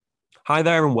Hi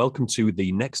there, and welcome to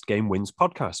the Next Game Wins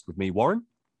podcast with me, Warren.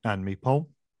 And me, Paul.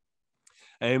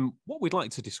 What we'd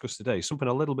like to discuss today is something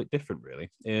a little bit different,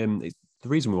 really. The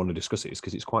reason we want to discuss it is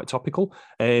because it's quite topical.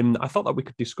 I thought that we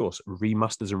could discuss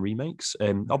remasters and remakes.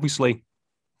 Obviously,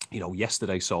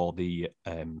 yesterday saw the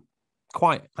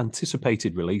quite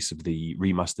anticipated release of the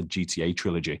remastered GTA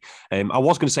trilogy. I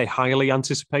was going to say highly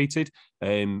anticipated,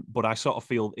 but I sort of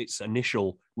feel its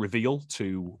initial reveal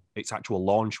to its actual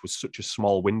launch was such a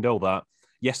small window that,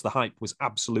 yes, the hype was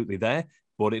absolutely there,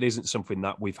 but it isn't something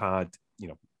that we've had,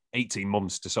 18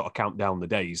 months to sort of count down the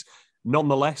days.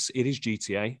 Nonetheless, it is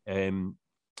GTA.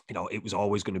 It was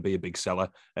always going to be a big seller.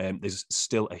 There's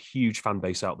still a huge fan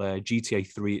base out there. GTA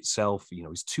 3 itself,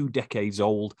 is 2 decades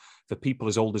old. For people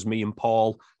as old as me and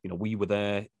Paul, we were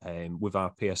there with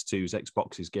our PS2s,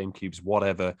 Xboxes, GameCubes,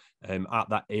 whatever, at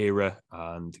that era.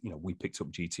 And, we picked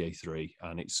up GTA 3.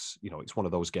 And it's one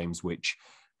of those games which,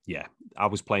 yeah, I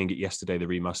was playing it yesterday, the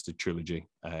remastered trilogy,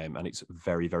 and it's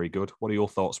very, very good. What are your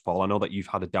thoughts, Paul? I know that you've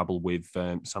had a dabble with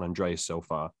San Andreas so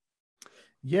far.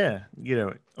 Yeah,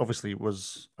 obviously it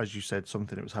was, as you said,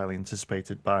 something that was highly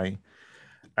anticipated by,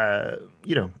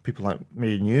 people like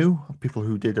me and you, people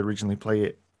who did originally play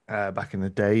it back in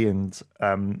the day. And,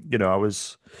 I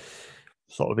was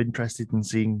sort of interested in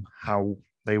seeing how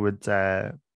they would,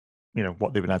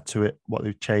 what they would add to it, what they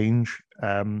would change.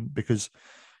 Because,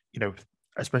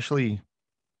 especially,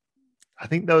 I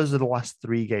think those are the last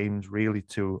 3 games really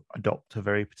to adopt a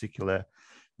very particular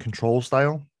control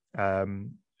style.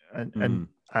 And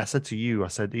I said to you, I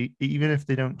said, even if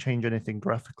they don't change anything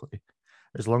graphically,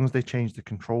 as long as they change the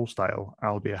control style,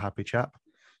 I'll be a happy chap,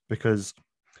 because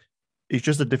it's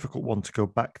just a difficult one to go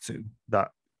back to,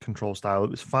 that control style.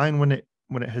 It was fine when it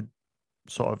had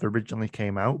sort of originally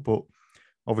came out, but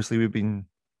obviously we've been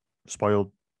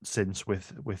spoiled since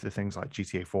with the things like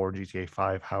GTA 4 and GTA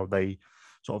 5, how they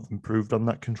sort of improved on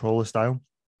that controller style,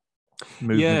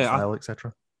 movement Yeah, style,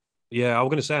 etc. Yeah, I was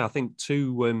going to say, I think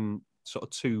two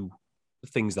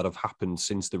things that have happened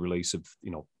since the release of,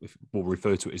 if we'll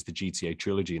refer to it as the GTA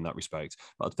trilogy in that respect.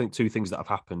 But I think 2 things that have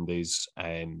happened is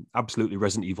absolutely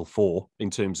Resident Evil 4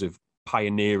 in terms of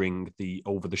pioneering the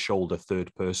over-the-shoulder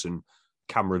third-person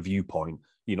camera viewpoint.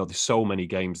 There's so many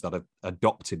games that have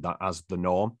adopted that as the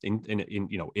norm in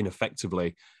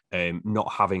effectively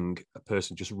not having a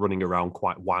person just running around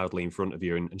quite wildly in front of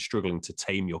you and struggling to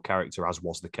tame your character, as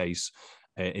was the case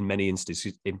in many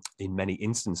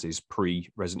instances pre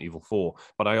Resident Evil 4.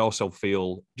 But I also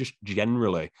feel just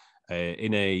generally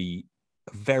in a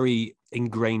very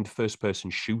ingrained first-person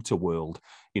shooter world,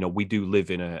 we do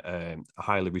live in a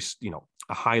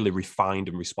highly refined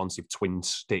and responsive twin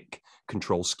stick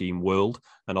control scheme world,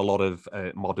 and a lot of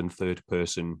modern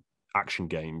third-person action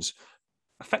games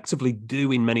effectively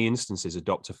do, in many instances,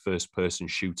 adopt a first-person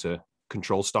shooter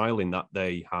control style, in that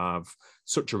they have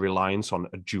such a reliance on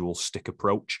a dual stick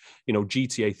approach.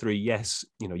 GTA 3, yes,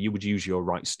 you would use your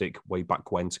right stick way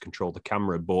back when to control the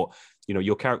camera, but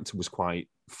your character was quite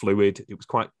fluid. It was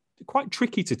quite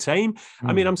tricky to tame.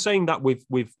 I mean, I'm saying that with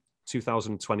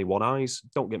 2021 eyes.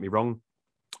 Don't get me wrong.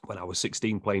 When I was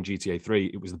 16 playing GTA 3,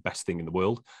 it was the best thing in the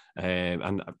world.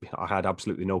 And I had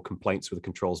absolutely no complaints with the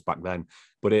controls back then.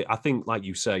 But I think, like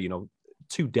you say,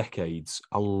 2 decades,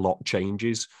 a lot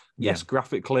changes. Yes,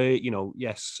 graphically,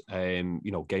 yes,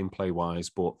 gameplay wise,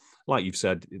 but like you've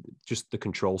said, just the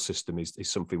control system is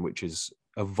something which has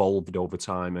evolved over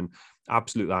time. And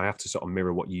absolutely, I have to sort of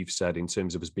mirror what you've said in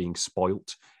terms of us being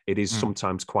spoilt. It is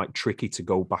sometimes quite tricky to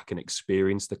go back and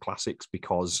experience the classics,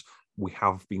 because we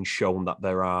have been shown that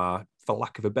there are, for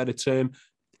lack of a better term,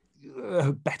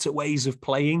 better ways of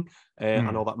playing. I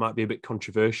know that might be a bit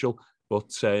controversial,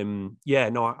 but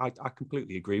I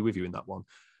completely agree with you in that one.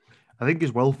 I think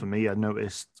as well, for me, I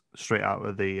noticed straight out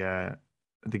of the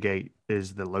gate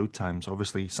is the load times.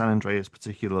 Obviously, San Andreas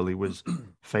particularly was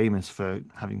famous for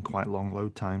having quite long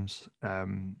load times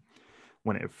when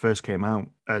it first came out,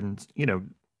 and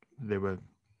they were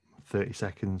 30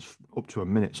 seconds up to a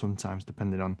minute sometimes,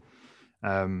 depending on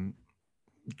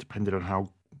how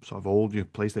sort of old your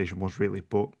PlayStation was, really.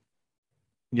 But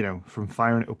from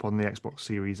firing it up on the Xbox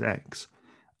Series X,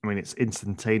 I mean, it's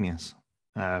instantaneous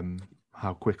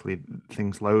how quickly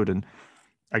things load. And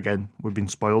again, we've been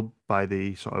spoiled by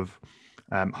the sort of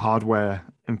hardware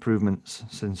improvements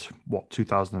since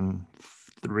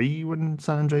 2003 when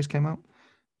San Andreas came out,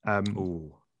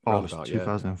 or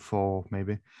 2004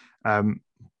 maybe.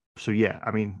 So yeah, I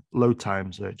mean, load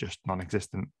times are just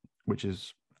non-existent, which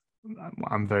is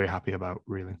I'm very happy about,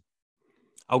 really.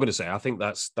 I'm going to say, I think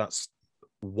that's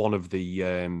one of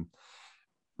the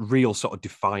real sort of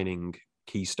defining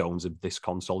keystones of this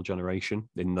console generation.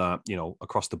 In that,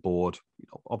 across the board,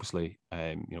 obviously,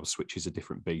 Switch is a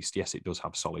different beast. Yes, it does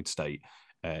have solid state,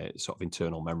 sort of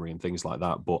internal memory and things like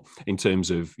that. But in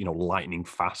terms of lightning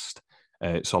fast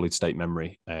solid state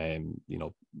memory,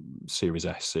 Series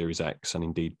S, Series X, and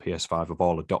indeed PS5 have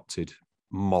all adopted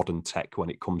modern tech when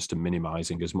it comes to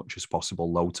minimizing as much as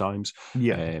possible load times.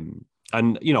 Yeah.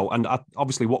 And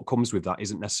obviously what comes with that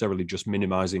isn't necessarily just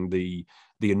minimizing the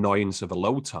annoyance of a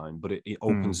load time, but it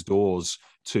opens doors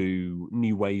to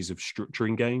new ways of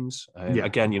structuring games.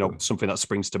 Again, something that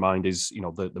springs to mind is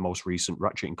the most recent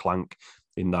Ratchet and Clank,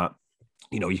 in that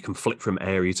you can flip from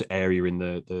area to area in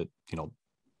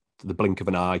the blink of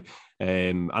an eye,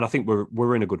 and I think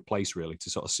we're in a good place really to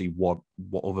sort of see what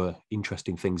other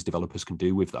interesting things developers can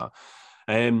do with that.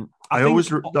 I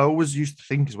always used to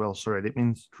think as well. Sorry, I didn't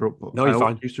mean to interrupt, but no, you're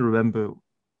fine. Used to remember,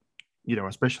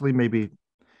 especially maybe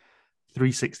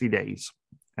 360 days,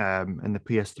 and the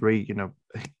PS3.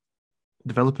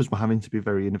 Developers were having to be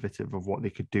very innovative of what they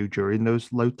could do during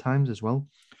those load times as well.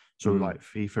 So, like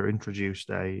FIFA introduced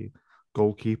a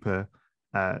goalkeeper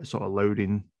sort of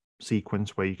loading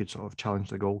sequence where you could sort of challenge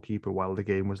the goalkeeper while the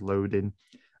game was loading.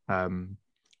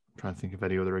 Trying to think of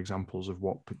any other examples of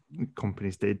what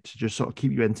companies did to just sort of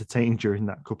keep you entertained during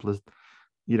that couple of,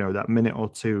 that minute or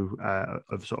two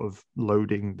of sort of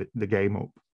loading the game up.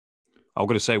 I'm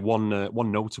going to say one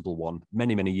notable one,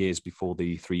 many years before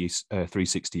the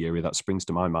 360 era, that springs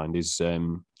to my mind is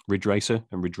Ridge Racer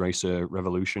and Ridge Racer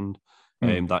Revolution.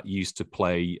 That used to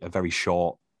play a very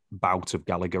short bout of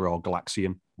Galaga or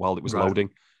Galaxian while it was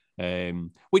loading.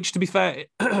 Which, to be fair,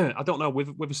 I don't know,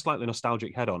 with a slightly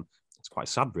nostalgic head on, it's quite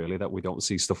sad, really, that we don't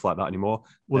see stuff like that anymore.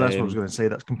 Well, that's what I was going to say.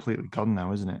 That's completely gone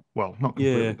now, isn't it? Well, not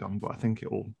completely gone, but I think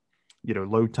it will,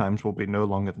 load times will be no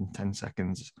longer than 10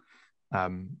 seconds.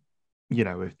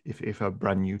 If a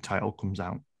brand new title comes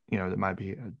out, that might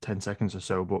be 10 seconds or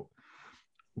so, but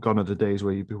gone are the days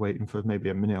where you'd be waiting for maybe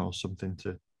a minute or something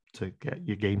to get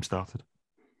your game started.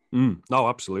 No,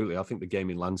 absolutely. I think the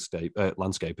gaming landscape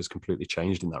has completely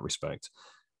changed in that respect.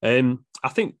 I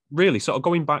think really sort of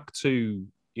going back to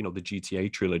the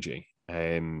GTA trilogy.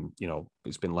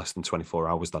 It's been less than 24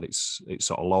 hours that it's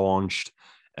sort of launched.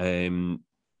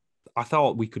 I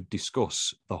thought we could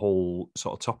discuss the whole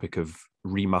sort of topic of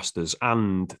remasters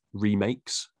and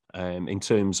remakes in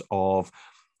terms of.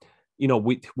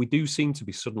 We do seem to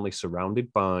be suddenly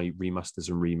surrounded by remasters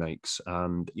and remakes.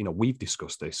 And, we've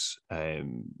discussed this,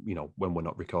 when we're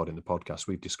not recording the podcast,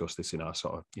 we've discussed this in our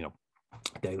sort of,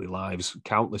 daily lives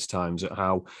countless times, at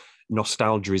how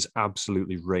nostalgia is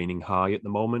absolutely reigning high at the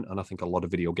moment. And I think a lot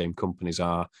of video game companies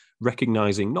are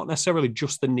recognizing not necessarily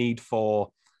just the need for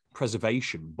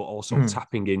preservation, but also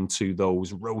tapping into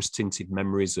those rose-tinted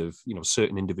memories of,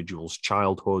 certain individuals'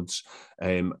 childhoods,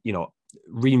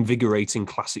 reinvigorating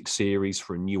classic series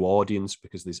for a new audience,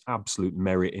 because there's absolute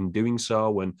merit in doing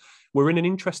so. And we're in an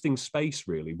interesting space,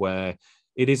 really, where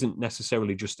it isn't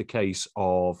necessarily just a case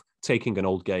of taking an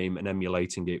old game and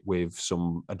emulating it with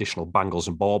some additional bangles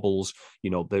and baubles.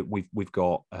 That we've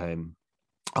got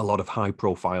a lot of high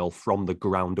profile from the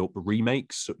ground up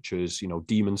remakes, such as,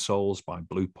 Demon Souls by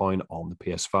Bluepoint on the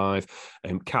PS5.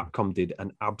 Capcom did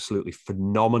an absolutely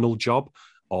phenomenal job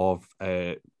of,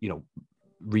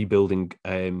 rebuilding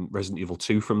Resident Evil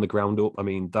 2 from the ground up. I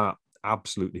mean, that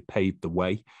absolutely paved the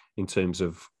way in terms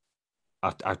of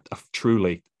a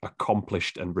truly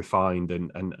accomplished and refined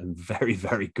and very,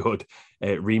 very good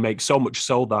remake. So much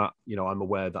so that, I'm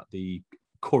aware that the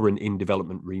current in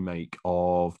development remake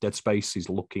of Dead Space is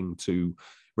looking to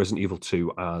Resident Evil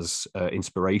 2 as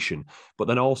inspiration. But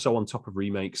then also on top of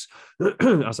remakes,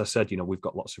 as I said, we've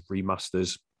got lots of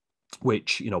remasters,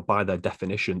 which, by their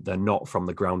definition, they're not from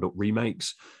the ground up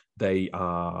remakes. They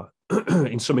are,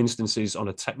 in some instances, on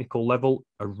a technical level,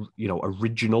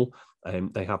 original.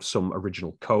 They have some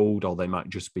original code, or they might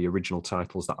just be original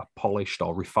titles that are polished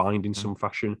or refined in some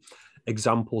fashion.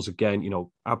 Examples, again,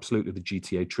 absolutely the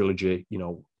GTA trilogy,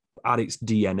 at its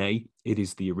DNA, it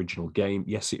is the original game.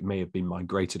 Yes, it may have been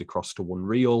migrated across to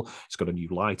Unreal. It's got a new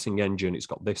lighting engine. It's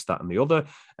got this, that, and the other.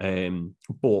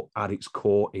 But at its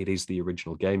core, it is the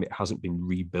original game. It hasn't been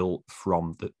rebuilt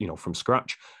from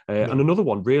scratch. And another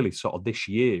one, really, sort of this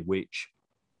year, which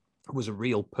was a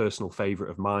real personal favorite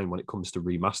of mine when it comes to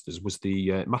remasters, was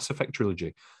the Mass Effect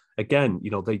trilogy. Again,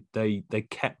 they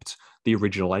kept the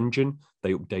original engine.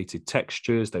 They updated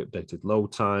textures, they updated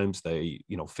load times, they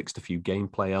fixed a few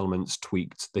gameplay elements,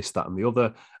 tweaked this, that, and the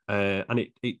other, and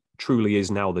it truly is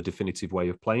now the definitive way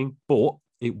of playing. But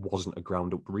it wasn't a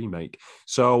ground up remake.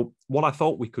 So what I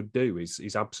thought we could do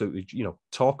is absolutely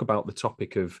talk about the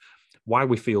topic of why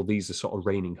we feel these are sort of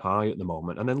reigning high at the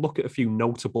moment, and then look at a few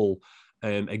notable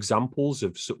examples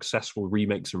of successful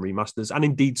remakes and remasters, and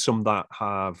indeed some that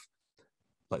have,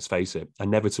 let's face it,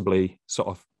 inevitably sort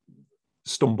of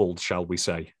stumbled, shall we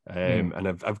say, and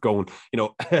have gone,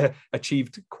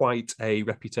 achieved quite a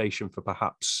reputation for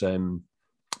perhaps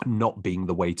not being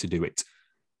the way to do it.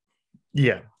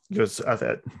 Yeah, because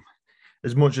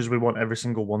as much as we want every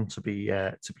single one to be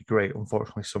great,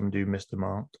 unfortunately, some do miss the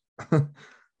mark.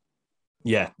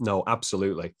 Yeah, no,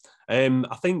 absolutely.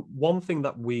 I think one thing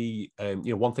that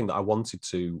one thing that I wanted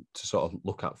to sort of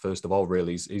look at first of all,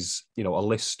 really, is a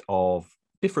list of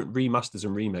different remasters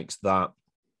and remakes that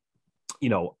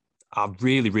are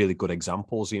really, really good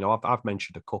examples. I've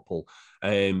mentioned a couple,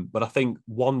 but I think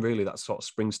one really that sort of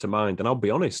springs to mind, and I'll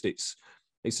be honest, it's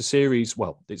a series.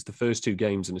 Well, it's the first two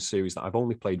games in a series that I've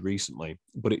only played recently,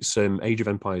 but it's Age of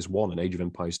Empires 1 and Age of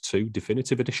Empires 2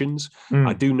 definitive editions.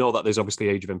 I do know that there's obviously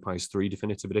Age of Empires 3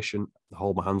 definitive edition. I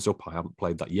hold my hands up, I haven't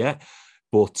played that yet,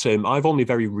 but I've only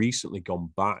very recently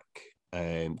gone back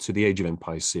to the Age of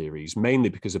Empires series, mainly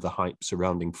because of the hype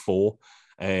surrounding 4.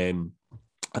 And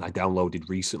I downloaded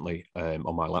recently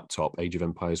on my laptop Age of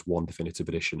Empires 1 Definitive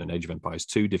Edition and Age of Empires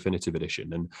 2 Definitive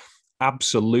Edition. And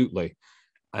absolutely,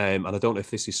 and I don't know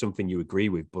if this is something you agree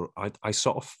with, but I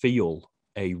sort of feel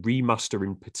a remaster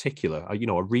in particular,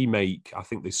 a remake, I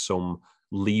think there's some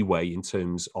leeway in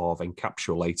terms of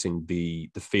encapsulating the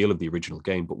feel of the original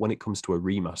game. But when it comes to a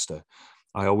remaster,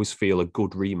 I always feel a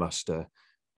good remaster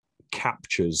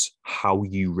captures how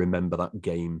you remember that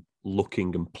game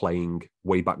looking and playing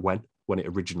way back when it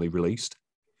originally released.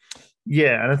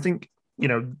 Yeah, and I think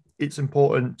it's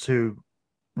important to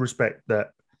respect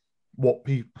that what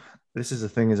people. This is the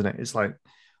thing, isn't it? It's like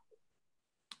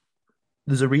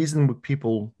there's a reason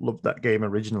people loved that game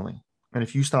originally, and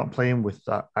if you start playing with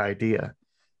that idea,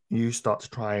 you start to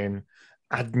try and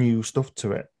add new stuff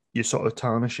to it. You're sort of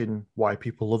tarnishing why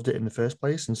people loved it in the first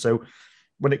place, and so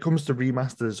when it comes to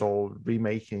remasters or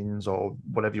remakings or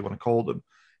whatever you want to call them,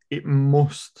 it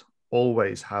must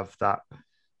always have that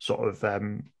sort of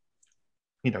that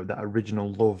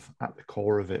original love at the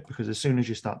core of it, because as soon as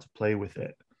you start to play with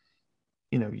it,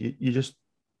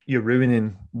 you're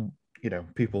ruining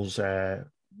people's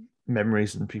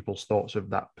memories and people's thoughts of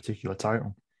that particular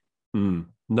title.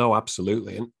 No,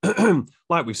 absolutely. And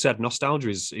like we've said, nostalgia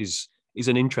is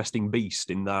an interesting beast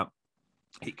in that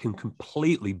it can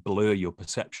completely blur your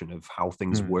perception of how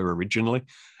things were originally.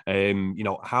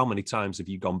 How many times have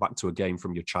you gone back to a game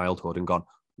from your childhood and gone,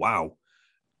 wow,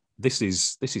 this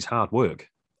is hard work,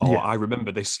 or I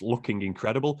remember this looking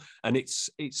incredible. And it's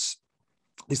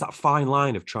there's that fine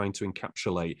line of trying to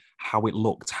encapsulate how it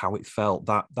looked, how it felt,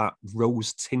 that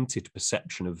rose tinted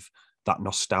perception of that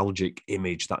nostalgic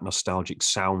image, that nostalgic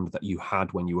sound that you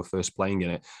had when you were first playing in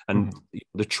it. And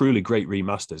the truly great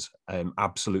remasters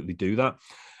absolutely do that.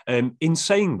 In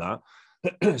saying that,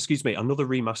 excuse me, another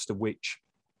remaster which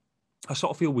I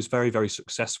sort of feel was very, very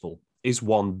successful is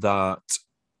one that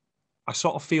I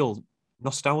sort of feel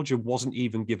nostalgia wasn't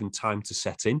even given time to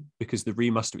set in, because the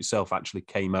remaster itself actually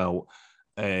came out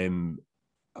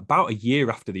about a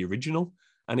year after the original,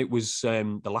 and it was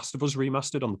The Last of Us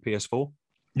remastered on the PS4.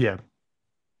 Yeah.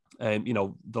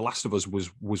 The Last of Us was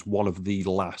one of the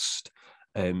last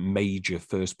major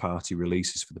first-party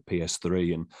releases for the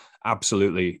PS3, and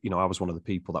absolutely, I was one of the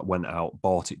people that went out,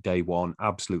 bought it day one,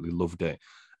 absolutely loved it.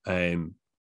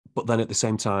 But then at the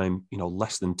same time,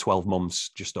 less than 12 months,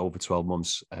 just over 12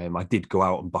 months, I did go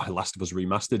out and buy Last of Us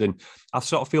Remastered. And I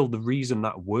sort of feel the reason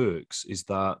that works is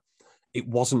that it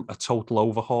wasn't a total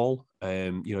overhaul.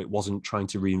 It wasn't trying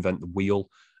to reinvent the wheel.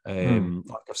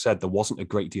 Like I've said, there wasn't a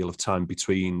great deal of time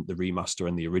between the remaster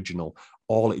and the original.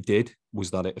 All it did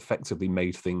was that it effectively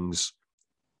made things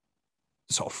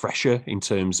sort of fresher in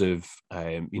terms of,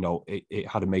 it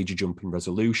had a major jump in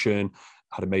resolution,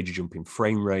 had a major jump in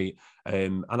frame rate.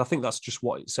 And I think that's just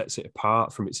what sets it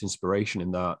apart from its inspiration,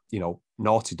 in that,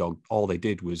 Naughty Dog, all they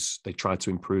did was they tried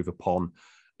to improve upon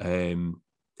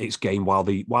its game while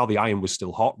the iron was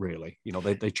still hot, really.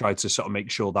 They tried to sort of make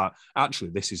sure that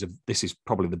actually this is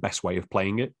probably the best way of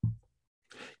playing it.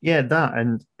 Yeah, that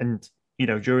and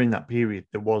during that period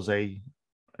there was a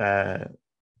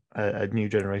new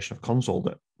generation of console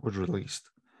that was released,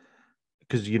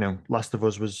 because Last of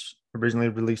Us was originally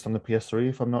released on the PS3,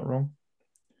 if I'm not wrong.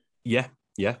 Yeah.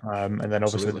 And then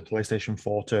obviously absolutely. the PlayStation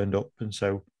 4 turned up, and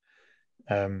so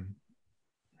I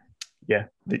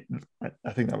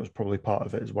think that was probably part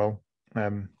of it as well,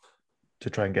 to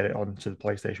try and get it onto the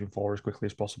PlayStation 4 as quickly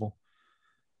as possible.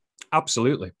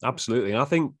 Absolutely. And I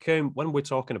think when we're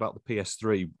talking about the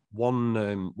PS3,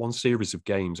 one series of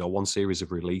games, or one series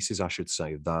of releases, I should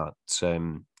say, that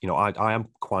I am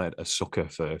quite a sucker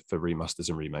for remasters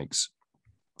and remakes.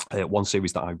 One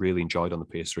series that I really enjoyed on the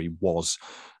PS3 was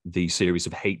the series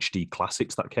of HD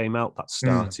classics that came out. That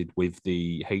started with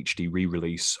the HD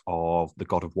re-release of the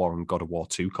God of War and God of War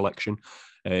 2 collection.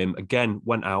 Again,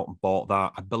 went out and bought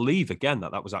that. I believe, again,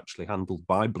 that was actually handled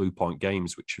by Blue Point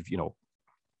Games, which have,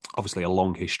 obviously a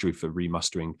long history for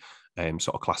remastering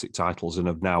sort of classic titles, and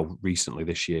have now recently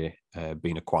this year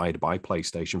been acquired by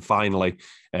PlayStation, finally,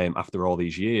 after all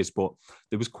these years. But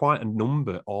there was quite a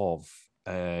number of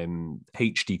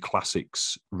HD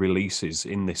classics releases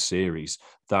in this series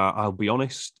that, I'll be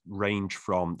honest, range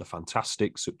from the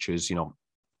fantastic, such as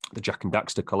the Jak and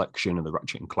Daxter collection and the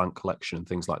Ratchet and Clank collection and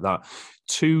things like that,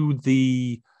 to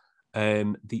the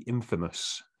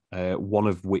infamous, one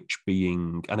of which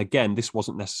being, and again, this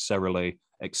wasn't necessarily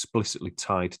explicitly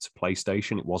tied to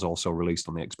PlayStation, it was also released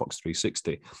on the Xbox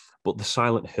 360, but the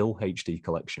Silent Hill HD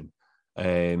collection.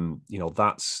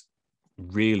 That's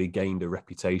really gained a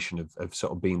reputation of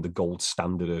sort of being the gold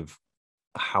standard of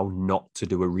how not to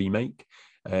do a remake.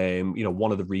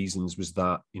 One of the reasons was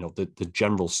that, the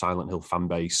general Silent Hill fan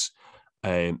base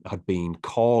had been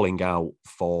calling out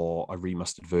for a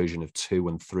remastered version of 2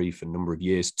 and 3 for a number of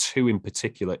years. 2 in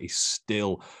particular is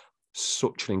still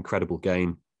such an incredible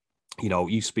game.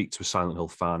 You speak to a Silent Hill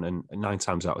fan, and 9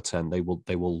 times out of 10, they will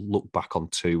look back on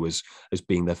 2 as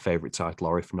being their favorite title,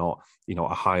 or if not,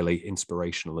 a highly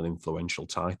inspirational and influential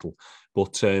title.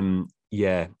 But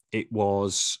it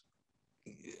was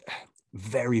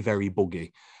very, very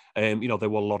buggy. There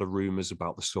were a lot of rumors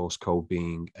about the source code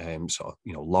being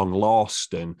long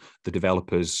lost, and the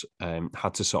developers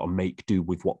had to sort of make do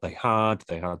with what they had.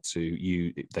 They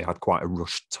had quite a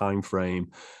rushed time frame.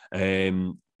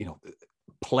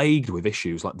 Plagued with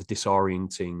issues like the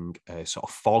disorienting sort of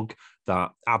fog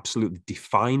that absolutely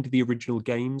defined the original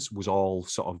games was all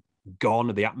sort of gone,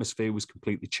 and the atmosphere was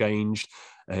completely changed.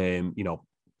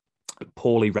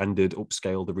 Poorly rendered,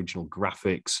 upscaled original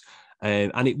graphics,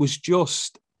 and it was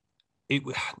just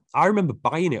I remember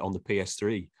buying it on the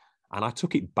PS3, and I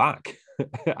took it back.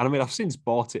 And I mean, I've since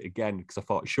bought it again because I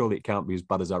thought surely it can't be as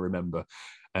bad as I remember.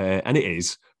 And it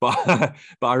is, but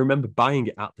I remember buying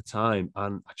it at the time,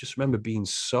 and I just remember being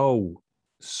so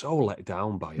let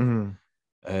down by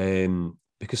it.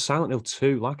 Because Silent Hill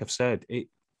 2, like I've said, it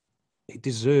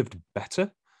deserved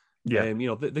better. Yeah.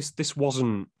 This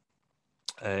wasn't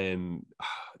a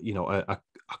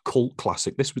cult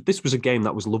classic. This was a game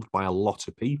that was loved by a lot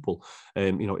of people.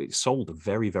 It sold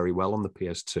very, very well on the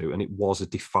PS2, and it was a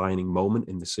defining moment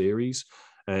in the series.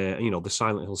 The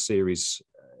Silent Hill series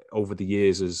over the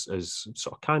years has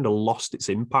sort of kind of lost its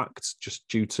impact just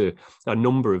due to a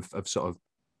number of sort of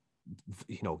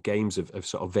games of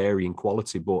sort of varying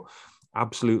quality, but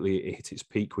absolutely it hit its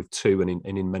peak with 2, and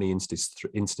in many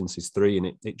instances 3,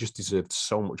 and it just deserved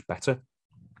so much better.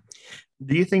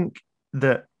 Do you think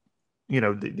that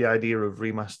the idea of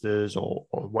remasters or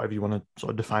whatever you want to sort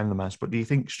of define them as, but do you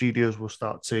think studios will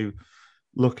start to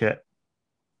look at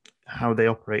how they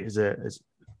operate as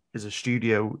a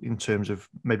studio in terms of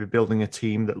maybe building a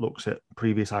team that looks at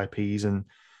previous IPs and,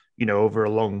 over a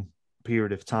long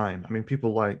period of time? I mean,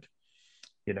 people like,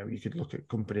 you could look at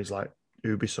companies like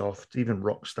Ubisoft, even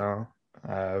Rockstar,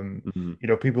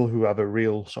 people who have a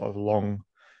real sort of long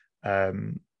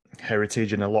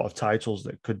heritage and a lot of titles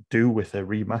that could do with a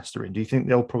remastering. Do you think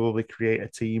they'll probably create a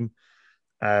team,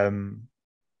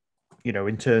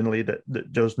 internally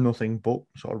that does nothing but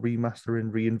sort of remaster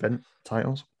and reinvent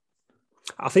titles?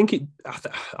 I think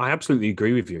I absolutely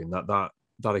agree with you in that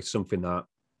is something that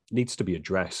needs to be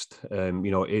addressed.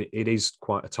 It is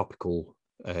quite a topical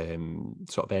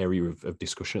sort of area of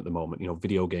discussion at the moment.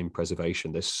 Video game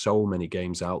preservation. There's so many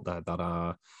games out there that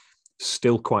are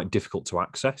still quite difficult to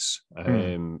access.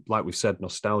 Like we've said,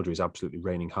 nostalgia is absolutely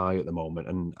reigning high at the moment,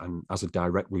 and as a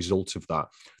direct result of that,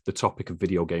 the topic of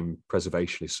video game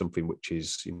preservation is something which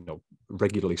is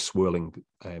regularly swirling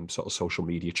sort of social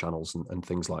media channels and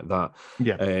things like that.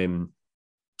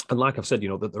 And like I've said,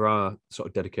 that there are sort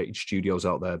of dedicated studios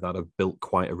out there that have built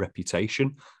quite a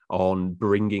reputation on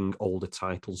bringing older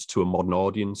titles to a modern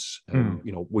audience.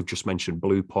 We've just mentioned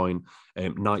Blue Point,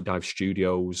 Night Dive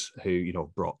Studios, who,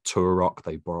 brought Turok,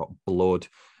 they brought Blood.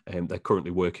 They're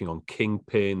currently working on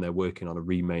Kingpin. They're working on a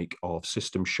remake of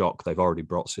System Shock. They've already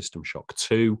brought System Shock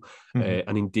 2.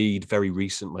 And indeed, very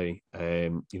recently, they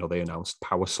announced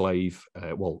Power Slave,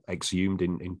 exhumed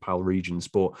in PAL regions.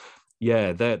 But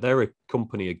yeah, they're a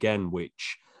company, again,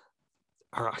 which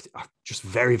are just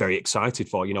very, very excited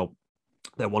for.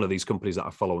 They're one of these companies that I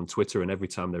follow on Twitter, and every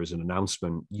time there is an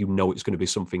announcement, it's going to be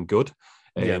something good.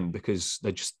 Because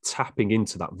they're just tapping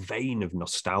into that vein of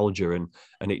nostalgia,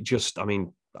 and it just, I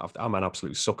mean, I'm an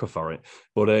absolute sucker for it.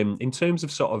 But in terms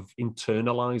of sort of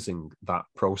internalizing that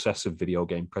process of video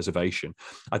game preservation,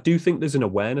 I do think there's an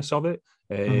awareness of it.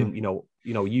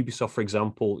 Ubisoft, for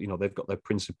example, they've got their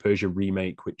Prince of Persia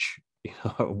remake, which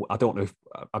I don't know if,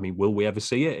 I mean, will we ever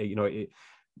see it?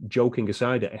 Joking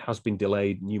aside, it has been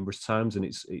delayed numerous times, and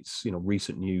it's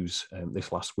recent news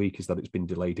this last week is that it's been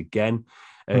delayed again.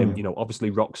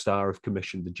 Obviously Rockstar have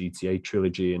commissioned the GTA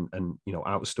trilogy and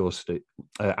outsourced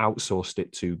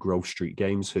it to Grove Street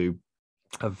Games, who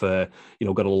have got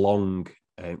a long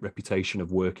reputation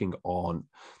of working on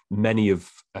many of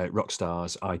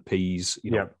Rockstar's IPs.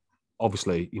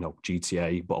 Obviously,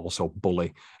 GTA, but also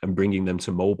Bully, and bringing them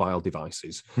to mobile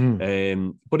devices.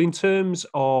 But in terms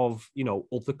of,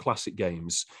 other classic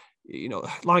games,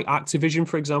 like Activision,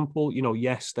 for example,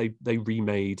 yes, they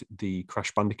remade the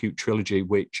Crash Bandicoot trilogy,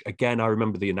 which, again, I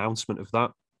remember the announcement of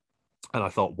that. And I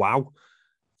thought, wow,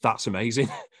 that's amazing.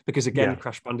 Because, again,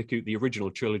 Crash Bandicoot, the original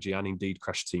trilogy, and indeed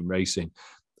Crash Team Racing,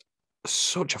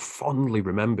 such a fondly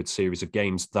remembered series of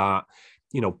games that,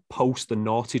 post the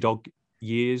Naughty Dog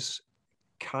years,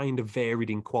 kind of varied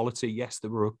in quality. Yes,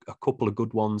 there were a couple of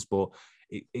good ones, but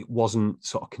it wasn't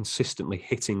sort of consistently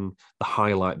hitting the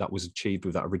highlight that was achieved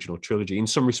with that original trilogy. In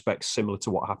some respects, similar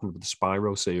to what happened with the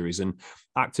Spyro series. And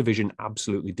Activision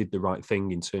absolutely did the right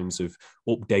thing in terms of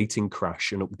updating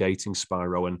Crash and updating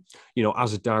Spyro. And,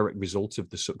 as a direct result of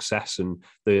the success and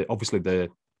obviously the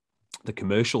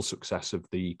commercial success of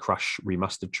the Crash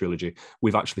remastered trilogy,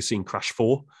 we've actually seen Crash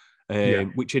 4,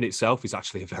 which in itself is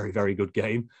actually a very, very good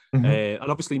game. And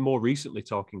obviously more recently,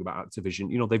 talking about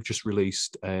Activision, they've just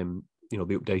released,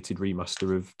 the updated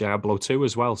remaster of Diablo 2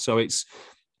 as well. So it's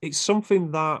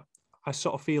something that I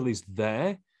sort of feel is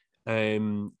there.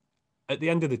 At the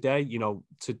end of the day,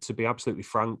 to be absolutely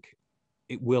frank,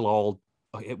 it will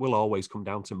always come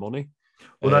down to money.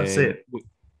 Well, that's it.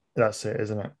 That's it,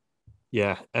 isn't it?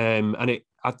 Yeah. And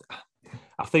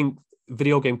I think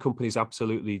video game companies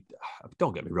absolutely,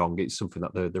 don't get me wrong, it's something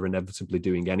that they're inevitably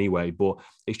doing anyway, but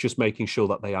it's just making sure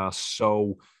that they are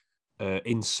so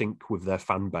in sync with their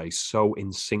fan base, so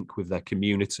in sync with their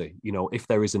community. If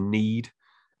there is a need,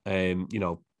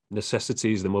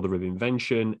 necessity is the mother of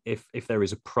invention. If there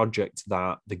is a project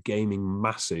that the gaming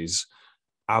masses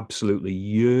absolutely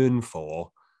yearn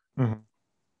for,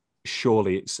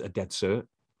 surely it's a dead cert.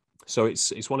 So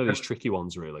it's one of these tricky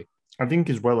ones, really. I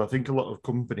think as well, a lot of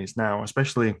companies now,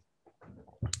 especially,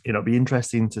 it'd be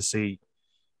interesting to see,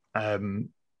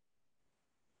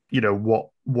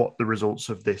 what the results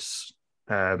of this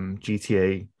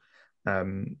GTA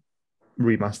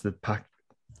remastered pack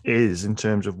is in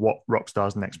terms of what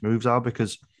Rockstar's next moves are,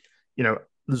 because,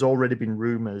 there's already been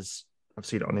rumors, I've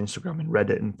seen it on Instagram and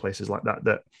Reddit and places like that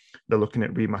they're looking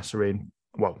at remastering,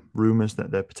 rumors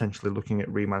that they're potentially looking at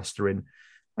remastering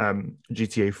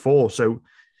GTA 4. So,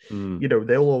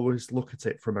 they'll always look at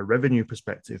it from a revenue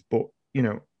perspective, but,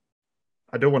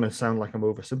 I don't want to sound like I'm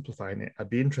oversimplifying it. I'd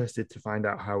be interested to find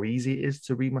out how easy it is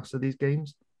to remaster these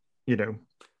games, with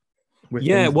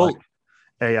like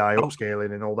AI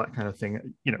upscaling and all that kind of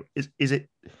thing. Is it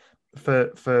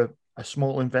for a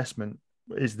small investment,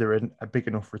 is there a big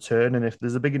enough return? And if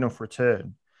there's a big enough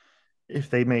return, if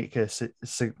they make a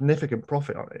significant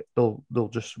profit on it, they'll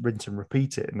just rinse and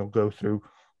repeat it, and they'll go through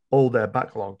all their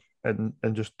backlog and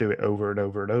just do it over and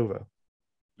over and over.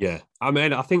 Yeah, I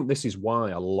mean, I think this is why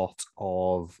a lot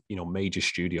of major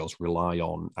studios rely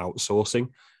on outsourcing.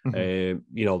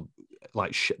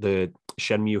 Like the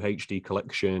Shenmue HD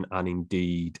collection, and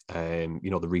indeed,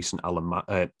 the recent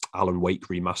Alan Wake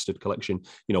remastered collection.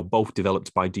 Both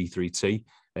developed by D3T.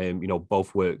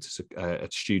 Both worked as a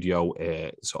studio,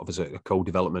 sort of as a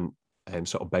co-development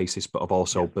sort of basis, but have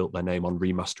also built their name on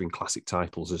remastering classic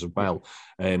titles as well.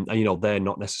 And they're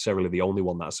not necessarily the only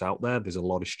one that's out there. There's a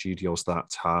lot of studios that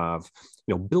have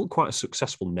built quite a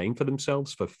successful name for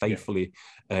themselves for faithfully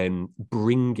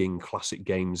bringing classic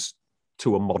games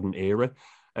to a modern era.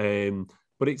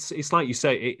 But it's like you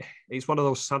say, it's one of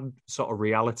those sad sort of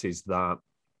realities that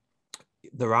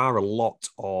there are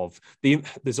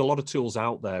there's a lot of tools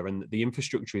out there, and the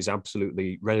infrastructure is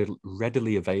absolutely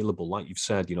readily available. Like you've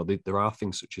said, there are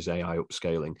things such as AI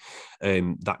upscaling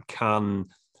that can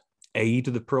aid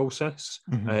the process.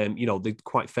 They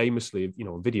quite famously,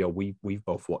 a video we've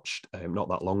both watched not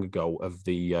that long ago of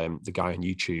the guy on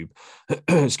YouTube,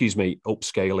 excuse me,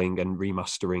 upscaling and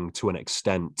remastering to an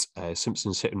extent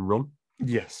Simpsons Hit and Run.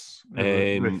 Yes,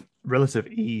 with relative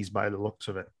ease by the looks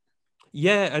of it.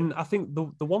 Yeah, and I think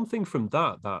the one thing from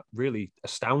that really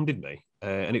astounded me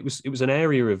and it was an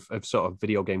area of sort of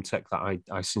video game tech that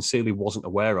I sincerely wasn't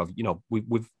aware of. You know,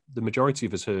 we've the majority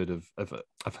of us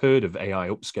I've heard of AI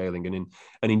upscaling,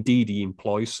 and indeed he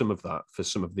employs some of that for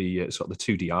some of the sort of the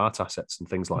 2D art assets and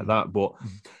things like that. But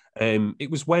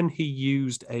it was when he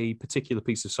used a particular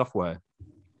piece of software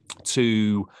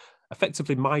to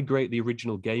effectively migrate the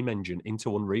original game engine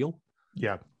into Unreal.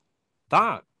 Yeah.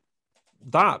 That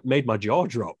made my jaw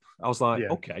drop. I was like,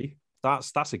 Yeah. okay,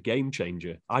 that's a game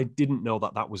changer. I didn't know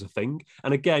that was a thing.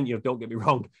 And again, don't get me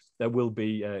wrong, there will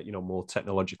be more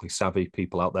technologically savvy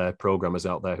people out there, programmers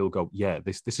out there who'll go, yeah,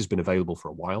 this has been available for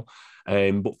a while.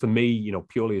 But for me,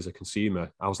 purely as a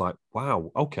consumer, I was like,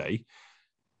 wow, okay,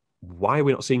 why are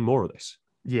we not seeing more of this?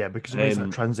 Yeah, because it makes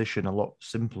that transition a lot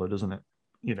simpler, doesn't it?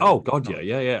 Oh God,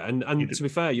 yeah. And to be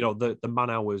fair, the man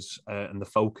hours and the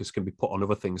focus can be put on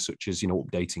other things such as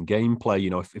updating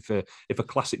gameplay. If a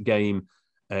classic game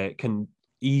can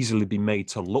easily be made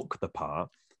to look the part,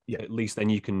 at least then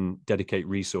you can dedicate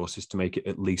resources to make it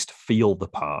at least feel the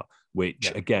part,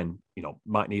 which again,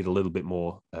 might need a little bit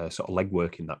more sort of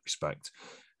legwork in that respect.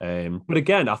 But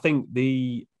again, I think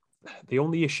the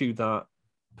only issue that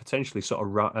potentially sort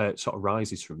of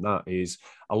rises from that is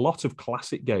a lot of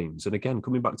classic games. And again,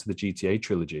 coming back to the GTA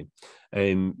trilogy,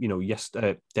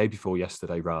 day before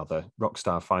yesterday, rather,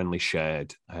 Rockstar finally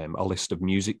shared a list of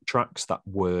music tracks that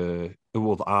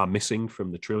are missing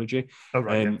from the trilogy. Oh,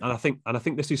 right, and I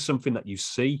think this is something that you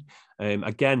see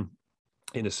again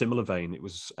in a similar vein. It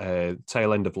was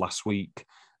tail end of last week.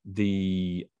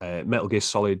 The Metal Gear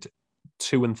Solid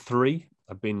 2 and 3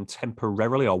 have been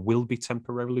temporarily or will be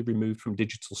temporarily removed from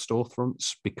digital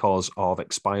storefronts because of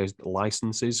expired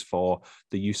licenses for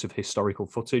the use of historical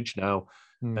footage. Now,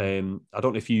 I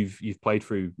don't know if you've played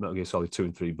through Metal Gear Solid 2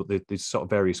 and 3, but there's sort of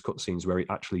various cutscenes where it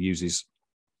actually uses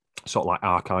sort of like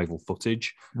archival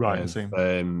footage, right? Sort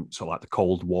of like the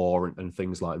Cold War and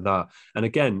things like that. And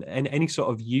again, any sort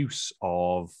of use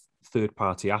of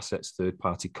third-party assets,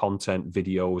 third-party content,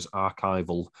 videos,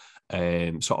 archival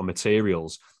sort of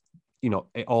materials,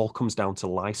 it all comes down to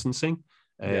licensing.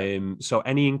 So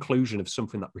any inclusion of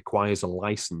something that requires a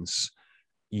license,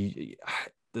 the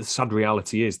sad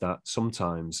reality is that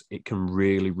sometimes it can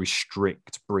really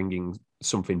restrict bringing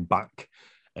something back.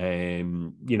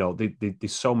 There's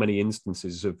so many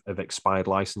instances of expired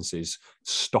licenses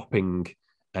stopping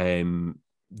the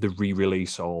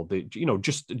re-release or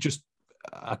just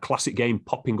a classic game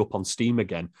popping up on Steam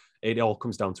again. It all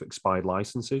comes down to expired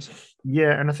licenses.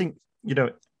 Yeah, and I think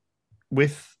I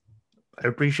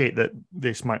appreciate that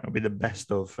this might not be the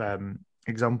best of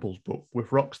examples, but with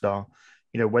Rockstar,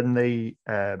 when they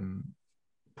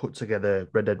put together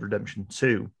Red Dead Redemption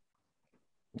 2,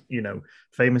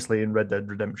 famously in Red Dead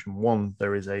Redemption 1,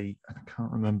 there is I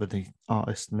can't remember the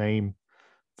artist's name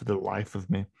for the life of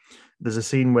me. There's a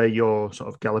scene where you're sort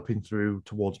of galloping through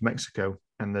towards Mexico,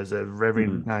 and there's a very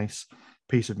nice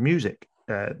piece of music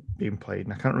being played,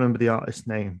 and I can't remember the artist's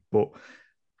name, but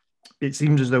it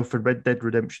seems as though for Red Dead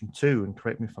Redemption 2, and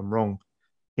correct me if I'm wrong,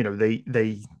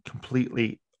 they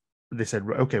said,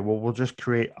 okay, well, we'll just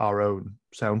create our own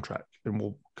soundtrack and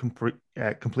we'll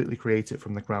completely create it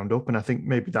from the ground up. And I think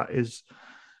maybe that is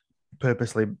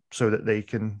purposely so that they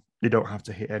don't have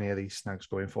to hit any of these snags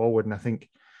going forward. And I think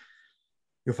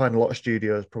you'll find a lot of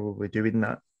studios probably doing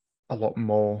that a lot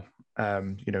more,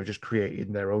 just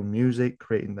creating their own music,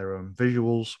 creating their own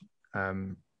visuals,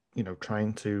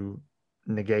 trying to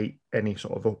negate any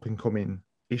sort of up and coming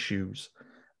issues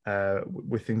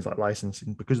with things like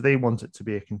licensing, because they want it to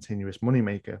be a continuous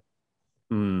moneymaker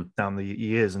down the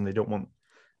years, and they don't want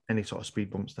any sort of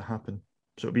speed bumps to happen.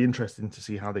 So it'd be interesting to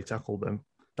see how they tackle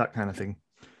that kind of thing.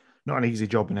 Not an easy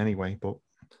job in any way, but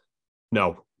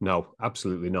no,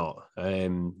 absolutely not.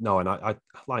 No, and I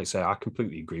like I say, I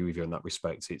completely agree with you in that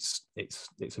respect. It's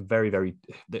a very, very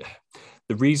the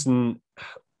reason.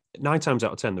 9 times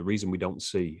out of 10, the reason we don't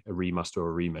see a remaster or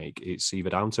a remake, it's either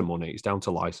down to money, it's down to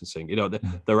licensing.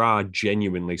 There are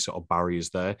genuinely sort of barriers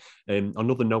there.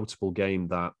 Another notable game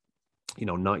that,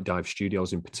 Night Dive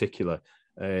Studios in particular,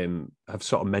 have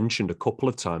sort of mentioned a couple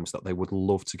of times that they would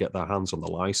love to get their hands on the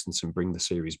license and bring the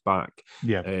series back.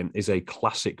 Is a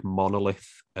classic Monolith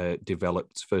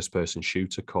developed first-person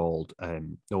shooter called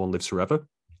No One Lives Forever.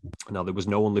 Now, there was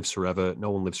No One Lives Forever, No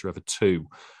One Lives Forever 2,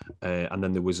 and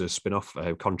then there was a spin-off,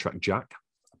 Contract Jack.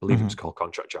 I believe it was called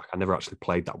Contract Jack. I never actually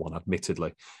played that one,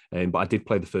 admittedly, but I did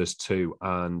play the first 2,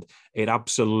 and it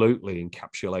absolutely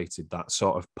encapsulated that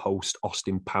sort of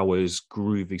post-Austin Powers,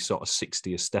 groovy sort of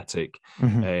 60s aesthetic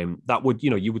that would,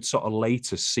 you would sort of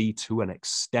later see to an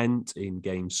extent in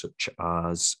games such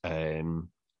as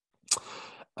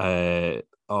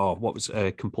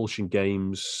Compulsion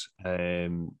Games,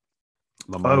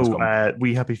 My mind's gone.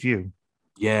 We Happy Few.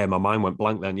 Yeah, my mind went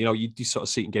blank then. You sort of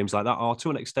see it in games like that, or to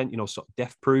an extent, sort of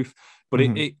Death Proof. But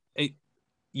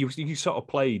you sort of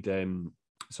played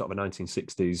sort of a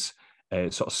 1960s,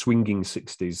 sort of swinging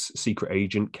 60s secret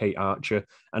agent, Kate Archer,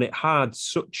 and it had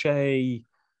such a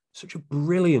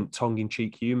brilliant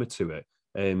tongue-in-cheek humor to it.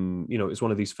 It was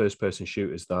one of these first-person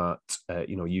shooters that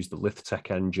used the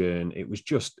Lithtech engine. It was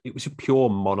a pure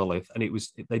monolith, and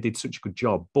they did such a good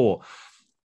job. But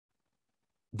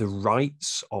the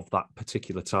rights of that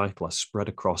particular title are spread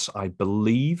across, I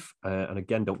believe, and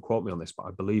again, don't quote me on this, but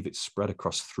I believe it's spread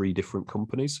across 3 different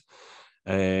companies.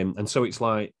 And so it's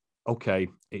like, okay,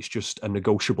 it's just a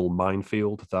negotiable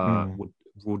minefield that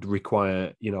would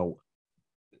require,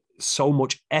 so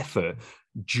much effort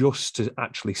just to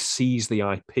actually seize the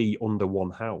IP under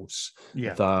one house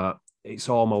that it's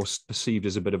almost perceived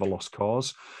as a bit of a lost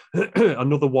cause.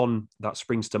 Another one that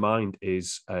springs to mind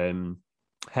is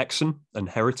Hexen and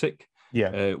Heretic,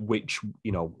 which,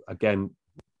 again,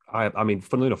 I mean,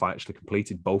 funnily enough, I actually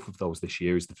completed both of those this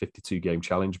year as the 52 game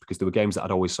challenge, because there were games that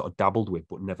I'd always sort of dabbled with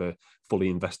but never fully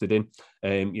invested in.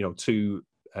 2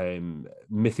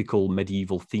 mythical,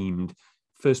 medieval themed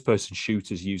first person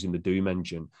shooters using the Doom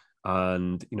engine.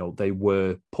 And, they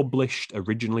were published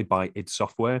originally by id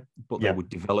Software, but they were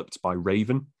developed by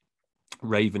Raven.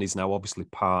 Raven is now obviously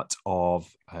part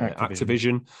of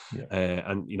Activision,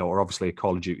 and are obviously a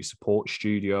Call of Duty support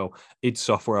studio. id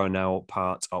Software are now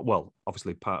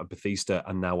obviously part of Bethesda,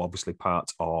 and now obviously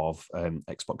part of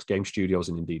Xbox Game Studios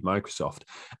and indeed Microsoft.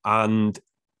 And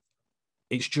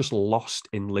it's just lost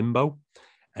in limbo.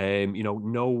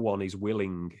 No one is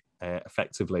willing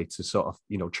effectively to sort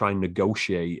of try and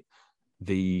negotiate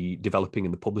the developing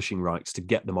and the publishing rights to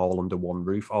get them all under one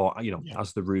roof, or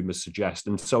as the rumors suggest.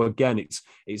 And so again,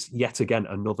 it's yet again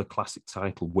another classic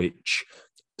title which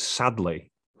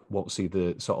sadly won't see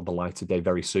the sort of the light of day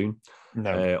very soon.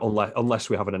 Unless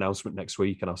we have an announcement next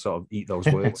week, and I'll sort of eat those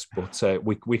words. But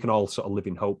we can all sort of live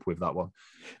in hope with that one.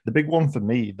 The big one for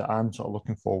me that I'm sort of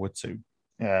looking forward to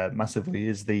massively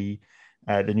is the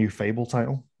new Fable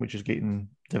title, which is getting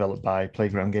developed by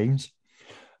Playground Games.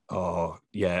 Oh,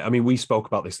 yeah. I mean, we spoke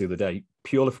about this the other day,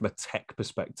 purely from a tech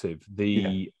perspective,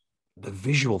 the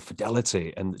visual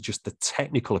fidelity and just the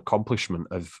technical accomplishment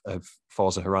of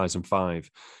Forza Horizon 5,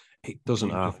 it doesn't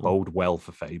half bode well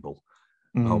for Fable.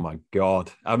 Oh, my God.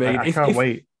 I mean, I can't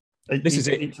wait.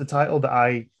 It's a title that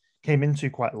I came into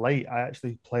quite late. I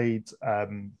actually played,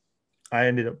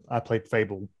 I played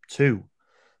Fable 2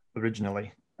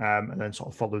 originally, and then sort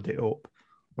of followed it up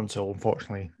until,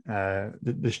 unfortunately,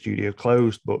 the studio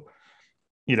closed. But,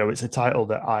 it's a title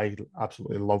that I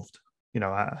absolutely loved.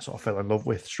 I sort of fell in love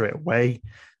with straight away.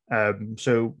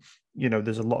 So,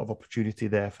 there's a lot of opportunity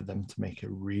there for them to make a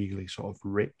really sort of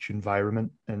rich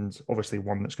environment, and obviously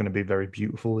one that's going to be very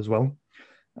beautiful as well.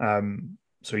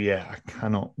 So, yeah, I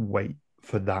cannot wait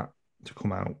for that to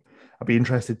come out. I'd be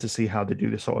interested to see how they do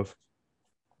this sort of,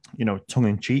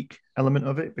 tongue-in-cheek element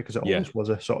of it, because it always was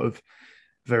a sort of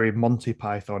very Monty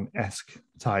Python-esque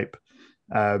type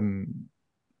game,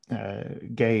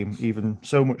 even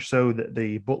so much so that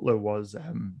the butler was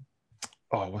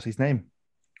what's his name?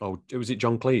 Oh, was it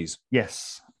John Cleese?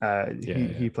 Yes.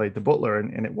 He played the butler,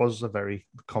 and it was a very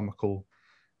comical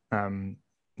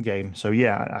game. So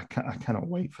I cannot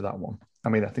wait for that one. I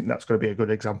mean, I think that's going to be a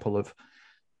good example of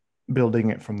building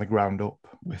it from the ground up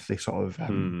with the sort of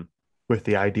with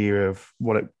the idea of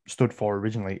what it stood for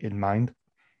originally in mind.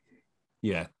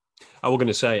 Yeah. I was going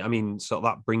to say, I mean, so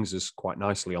that brings us quite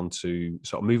nicely onto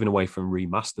sort of moving away from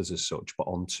remasters as such, but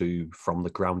onto from the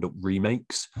ground up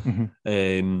remakes.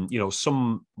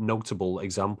 Some notable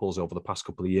examples over the past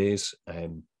couple of years,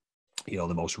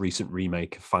 the most recent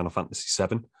remake of Final Fantasy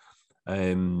VII.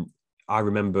 I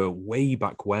remember way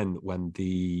back when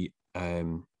the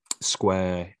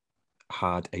Square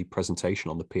had a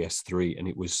presentation on the PS3, and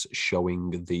it was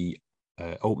showing the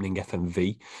opening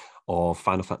FMV of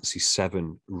Final Fantasy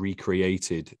VII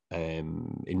recreated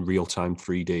in real-time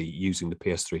 3D using the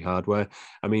PS3 hardware.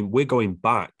 I mean, we're going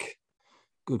back,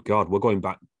 good God, when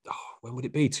would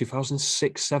it be?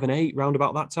 2006, 7, 8, round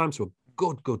about that time. So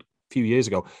a good few years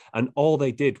ago. And all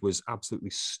they did was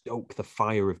absolutely stoke the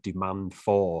fire of demand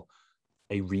for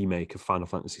a remake of Final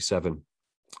Fantasy VII.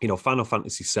 Final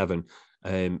Fantasy VII,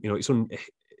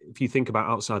 if you think about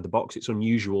outside the box, it's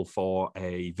unusual for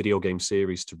a video game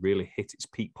series to really hit its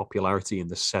peak popularity in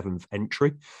the 7th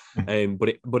entry. But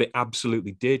it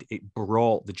absolutely did. It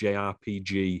brought the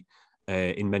JRPG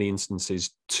in many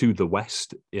instances to the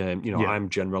West. I'm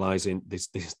generalizing. There's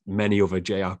many other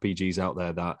JRPGs out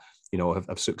there that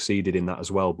have succeeded in that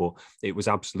as well. But it was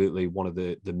absolutely one of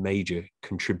the major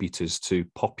contributors to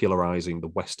popularizing the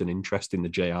Western interest in the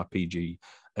JRPG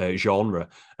genre.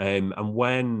 And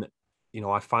when,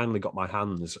 I finally got my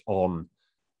hands on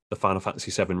the Final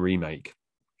Fantasy VII Remake,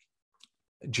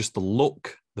 just the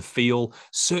look, the feel,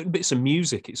 certain bits of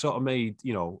music, it sort of made,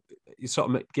 it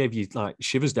sort of gave you like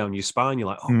shivers down your spine. You're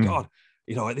like, oh God,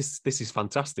 this is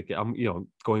fantastic. I'm,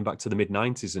 going back to the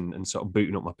mid-90s and sort of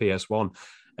booting up my PS1.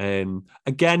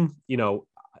 Again,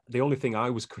 the only thing I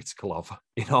was critical of,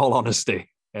 in all honesty,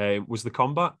 was the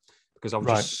combat, because I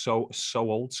was just so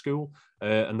old school,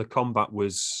 and the combat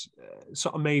was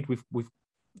sort of made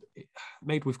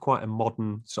with quite a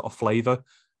modern sort of flavour,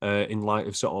 in light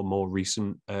of sort of more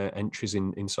recent entries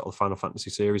in sort of the Final Fantasy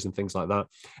series and things like that.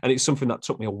 And it's something that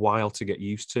took me a while to get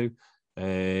used to.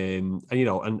 And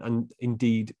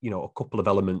indeed, a couple of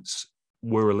elements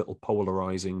were a little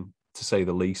polarizing, to say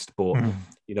the least. But,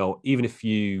 even if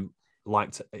you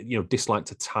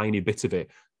disliked a tiny bit of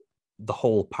it, the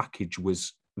whole package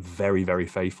was very, very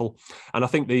faithful. And I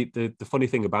think the funny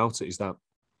thing about it is that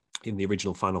in the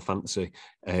original Final Fantasy,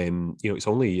 it's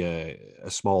only a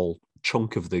small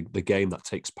chunk of the game that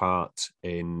takes part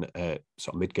in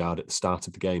sort of Midgard at the start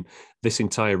of the game. This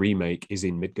entire remake is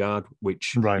in Midgard,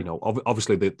 which,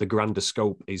 obviously the grander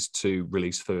scope is to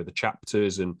release further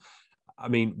chapters. And I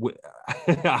mean,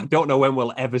 I don't know when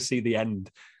we'll ever see the end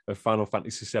of Final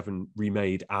Fantasy VII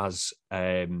Remade as,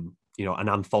 an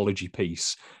anthology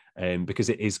piece. Because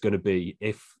it is going to be,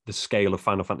 if the scale of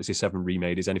Final Fantasy VII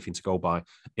Remade is anything to go by,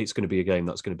 it's going to be a game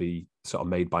that's going to be sort of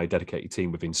made by a dedicated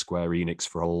team within Square Enix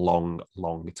for a long,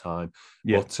 long time.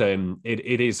 Yeah. But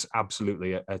it is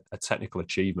absolutely a technical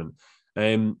achievement.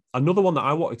 Another one that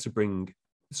I wanted to bring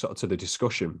sort of to the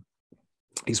discussion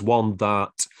is one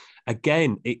that,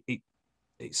 again, it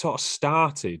sort of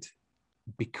started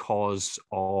because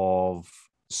of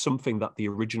something that the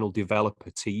original developer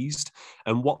teased.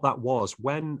 And what that was,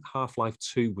 when Half-Life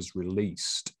 2 was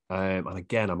released, and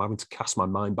again, I'm having to cast my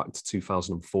mind back to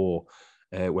 2004,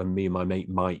 when me and my mate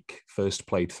Mike first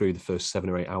played through the first 7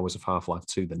 or 8 hours of Half-Life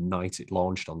 2 the night it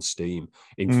launched on Steam.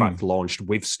 In fact, launched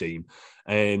with Steam.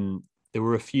 There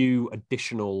were a few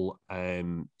additional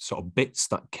sort of bits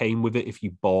that came with it if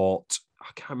you bought,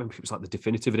 I can't remember if it was like the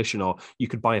definitive edition, or you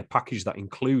could buy a package that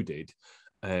included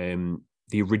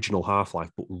the original Half-Life,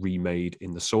 but remade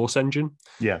in the Source engine.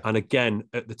 Yeah. And again,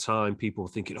 at the time, people were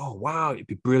thinking, oh, wow, it'd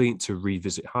be brilliant to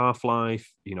revisit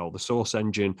Half-Life. The Source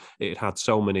engine, it had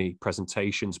so many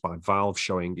presentations by Valve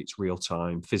showing its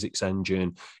real-time physics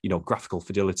engine, graphical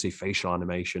fidelity, facial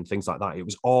animation, things like that. It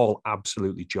was all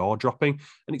absolutely jaw-dropping.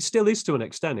 And it still is to an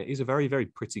extent. It is a very, very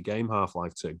pretty game,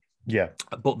 Half-Life 2. Yeah.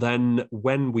 But then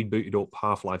when we booted up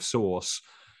Half-Life Source,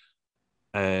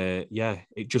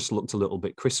 it just looked a little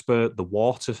bit crisper. The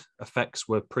water effects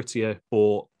were prettier,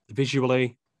 but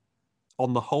visually,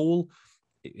 on the whole,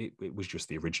 it was just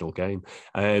the original game.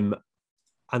 And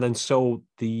then so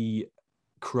the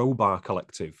Crowbar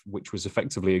Collective, which was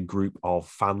effectively a group of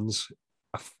fans,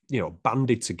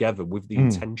 banded together with the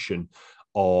intention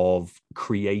of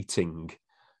creating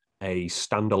a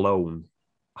standalone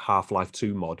Half-Life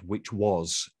 2 mod, which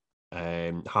was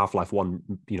Half-Life 1,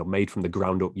 made from the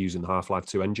ground up using the Half-Life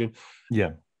 2 engine.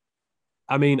 Yeah.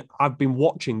 I mean, I've been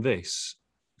watching this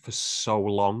for so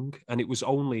long, and it was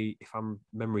only, if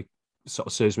memory sort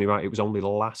of serves me right, it was only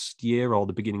last year or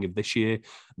the beginning of this year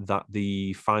that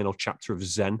the final chapter of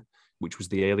Zen, which was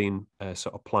the alien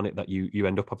sort of planet that you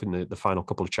end up in the final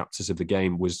couple of chapters of the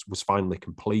game, was finally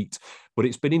complete. But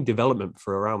it's been in development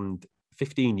for around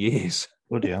 15 years.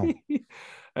 Bloody hell.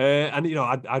 And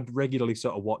I'd regularly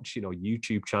sort of watch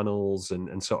YouTube channels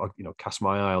and sort of cast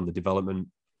my eye on the development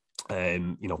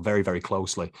very, very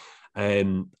closely.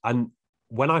 And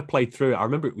when I played through it, I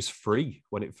remember it was free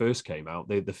when it first came out,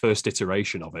 the first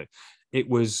iteration of it. It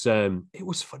was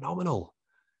phenomenal.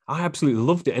 I absolutely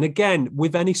loved it. And again,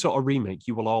 with any sort of remake,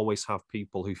 you will always have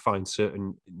people who find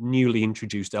certain newly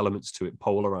introduced elements to it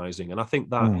polarizing. And I think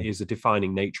that is a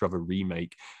defining nature of a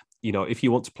remake. If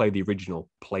you want to play the original,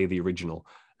 play the original.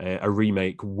 A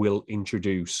remake will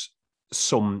introduce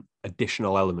some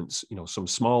additional elements, some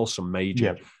small, some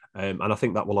major. Yeah. And I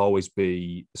think that will always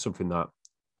be something that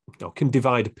can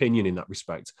divide opinion in that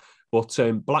respect. But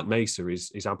Black Mesa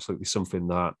is absolutely something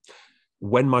that,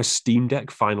 when my Steam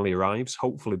Deck finally arrives,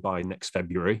 hopefully by next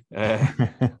February,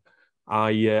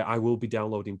 I will be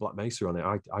downloading Black Mesa on it.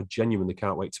 I genuinely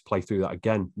can't wait to play through that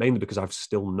again, mainly because I've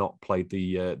still not played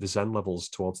the Zen levels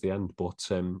towards the end. But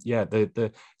to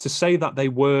say that they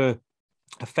were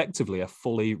effectively a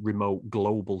fully remote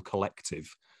global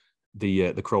collective,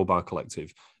 the Crowbar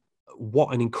Collective,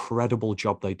 what an incredible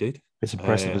job they did. It's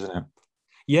impressive, isn't it?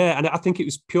 Yeah, and I think it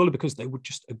was purely because they were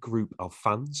just a group of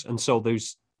fans. And so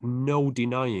there's no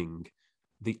denying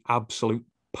the absolute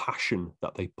passion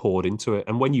that they poured into it.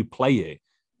 And when you play it,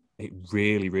 it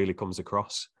really, really comes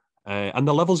across. And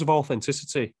the levels of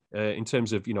authenticity in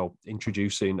terms of,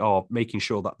 introducing or making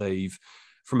sure that they've,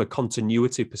 from a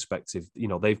continuity perspective,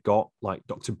 they've got like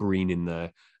Dr. Breen in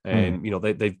there.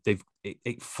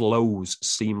 It flows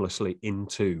seamlessly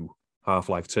into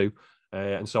Half-Life 2.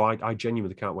 And so I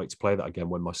genuinely can't wait to play that again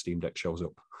when my Steam Deck shows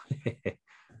up.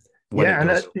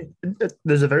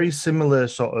 There's a very similar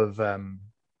sort of,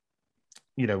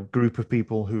 group of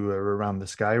people who are around the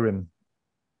Skyrim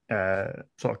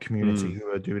sort of community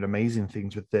who are doing amazing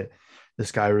things with the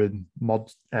Skyrim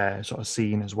mod sort of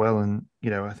scene as well. And,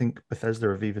 I think Bethesda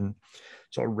have even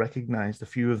sort of recognized a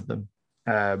few of them,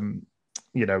 and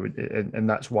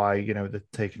that's why, they're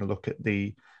taking a look at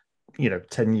the,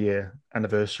 10-year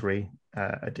anniversary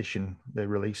edition they're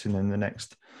releasing in the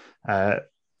next up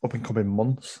and coming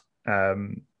months. I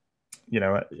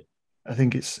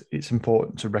think it's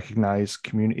important to recognize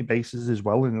community bases as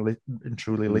well and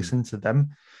truly listen to them,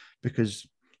 because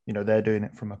they're doing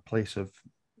it from a place of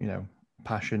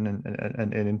passion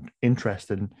and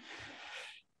interest, and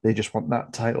they just want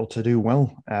that title to do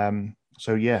well.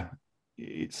 So yeah,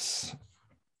 it's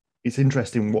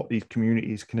interesting what these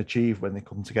communities can achieve when they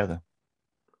come together.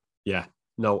 Yeah,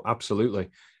 no, absolutely.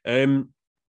 I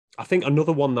think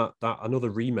another one that another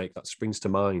remake that springs to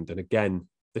mind, and again,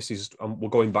 this is we're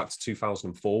going back to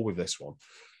 2004 with this one.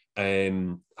 I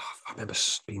remember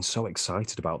being so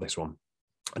excited about this one,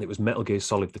 and it was Metal Gear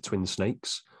Solid: The Twin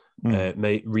Snakes,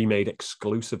 remade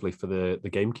exclusively for the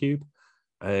GameCube.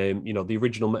 The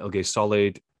original Metal Gear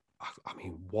Solid. I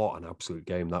mean, what an absolute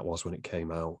game that was when it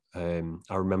came out.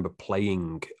 I remember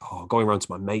going around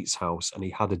to my mate's house, and he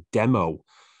had a demo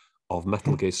of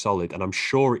Metal Gear Solid, and I'm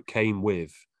sure it came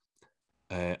with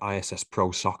ISS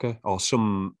Pro Soccer or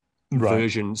some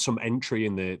version, some entry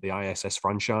in the ISS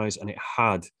franchise, and it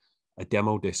had a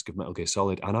demo disc of Metal Gear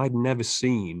Solid. And I'd never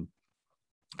seen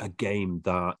a game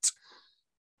that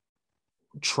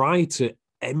tried to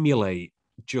emulate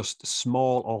just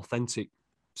small, authentic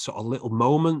sort of little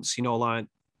moments, like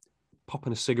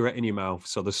popping a cigarette in your mouth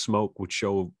so the smoke would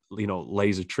show,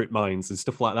 laser trip mines and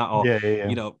stuff like that, or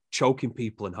choking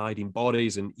people and hiding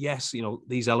bodies. And yes,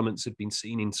 these elements had been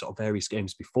seen in sort of various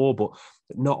games before, but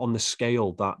not on the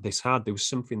scale that this had. There was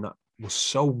something that was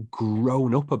so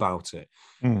grown up about it.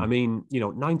 I mean,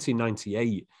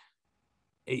 1998,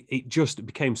 it just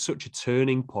became such a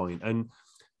turning point. And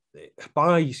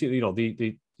by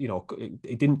it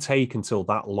didn't take until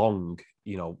that long.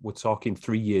 We're talking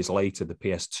 3 years later, the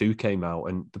PS2 came out,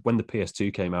 and when the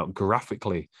PS2 came out,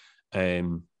 graphically,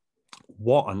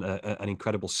 what an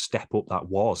incredible step up that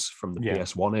was from the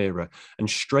PS1 era. And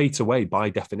straight away, by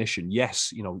definition,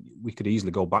 yes, we could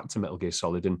easily go back to Metal Gear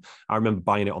Solid, and I remember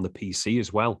buying it on the PC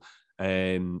as well,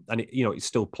 and it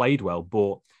still played well,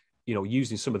 but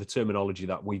using some of the terminology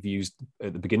that we've used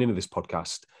at the beginning of this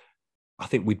podcast, I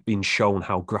think we'd been shown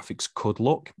how graphics could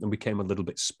look, and became a little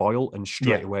bit spoiled. And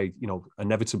straight away,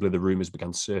 inevitably the rumors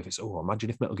began to surface. Oh,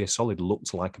 imagine if Metal Gear Solid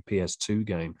looked like a PS2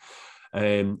 game.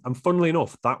 And funnily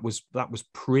enough, that was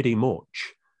pretty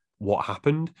much what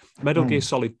happened. Metal Gear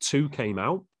Solid 2 came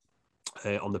out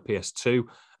on the PS2.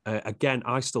 Again,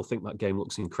 I still think that game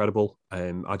looks incredible.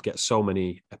 I'd get so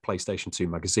many PlayStation 2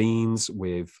 magazines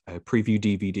with preview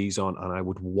DVDs on, and I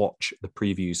would watch the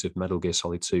previews of Metal Gear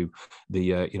Solid 2,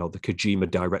 the Kojima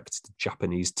Direct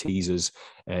Japanese teasers,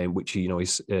 which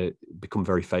is become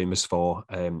very famous for.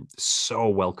 So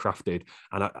well crafted,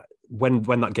 and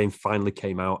when that game finally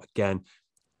came out, again,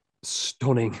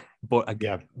 stunning. But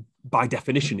again, by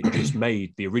definition, it just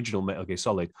made the original Metal Gear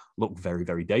Solid look very,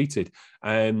 very dated.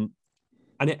 And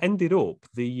it ended up,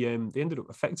 they ended up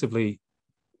effectively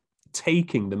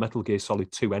taking the Metal Gear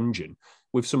Solid 2 engine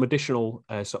with some additional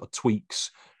sort of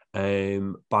tweaks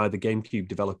by the GameCube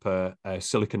developer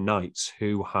Silicon Knights,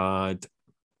 who had,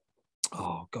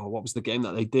 what was the game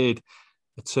that they did?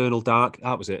 Eternal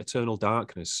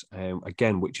Darkness,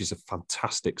 again, which is a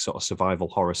fantastic sort of survival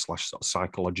horror / sort of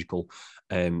psychological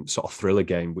sort of thriller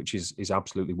game, which is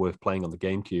absolutely worth playing on the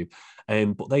GameCube.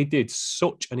 But they did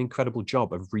such an incredible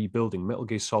job of rebuilding Metal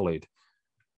Gear Solid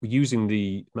using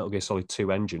the Metal Gear Solid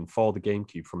 2 engine for the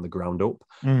GameCube from the ground up.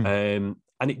 And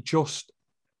it just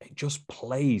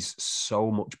plays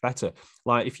so much better.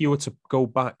 Like, if you were to go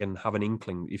back and have an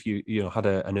inkling, if you had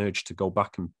an urge to go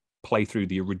back and play through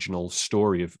the original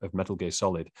story of Metal Gear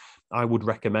Solid, I would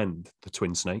recommend the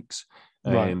Twin Snakes.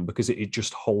 Right. because it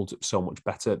just holds up so much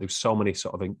better. There's so many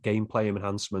sort of gameplay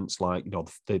enhancements, like, you know,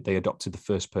 they adopted the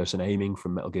first person aiming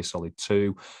from Metal Gear Solid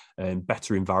 2, and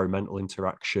better environmental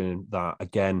interaction that,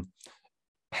 again,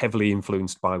 heavily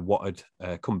influenced by what had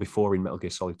come before in Metal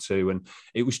Gear Solid 2. And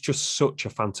it was just such a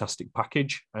fantastic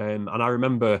package. And I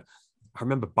remember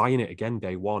buying it again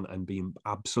day one and being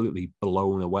absolutely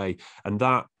blown away. And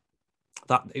that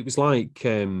it was like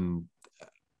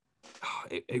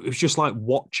it was just like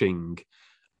watching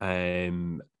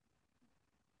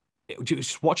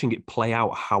just watching it play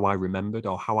out how I remembered,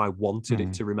 or how I wanted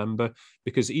it to remember.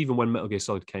 Because even when Metal Gear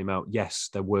Solid came out, yes,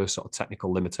 there were sort of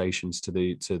technical limitations to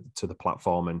the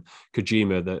platform, and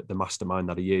Kojima, the mastermind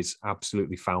that he is,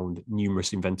 absolutely found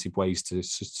numerous inventive ways to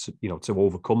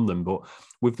overcome them. But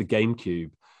with the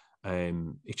GameCube,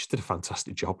 it just did a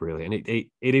fantastic job, really. And it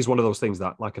is one of those things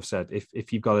that, like I've said,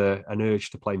 if you've got an urge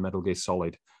to play Metal Gear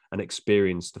Solid and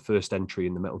experience the first entry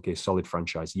in the Metal Gear Solid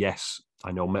franchise, yes,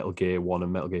 I know Metal Gear 1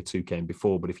 and Metal Gear 2 came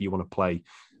before, but if you want to play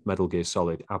Metal Gear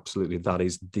Solid, absolutely, that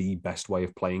is the best way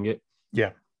of playing it.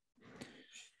 Yeah.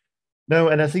 No,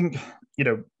 and I think,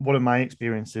 one of my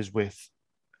experiences with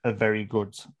a very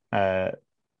good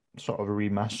sort of a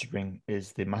remastering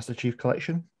is the Master Chief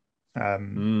Collection.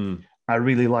 I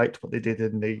really liked what they did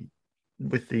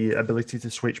with the ability to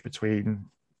switch between,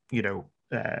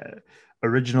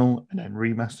 original and then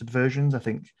remastered versions. I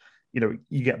think, you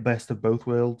get best of both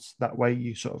worlds that way.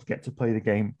 You sort of get to play the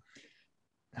game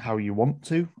how you want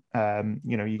to.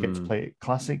 You get to play it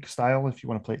classic style if you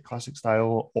want to play it classic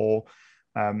style, or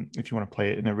if you want to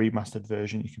play it in a remastered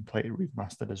version, you can play it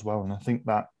remastered as well. And I think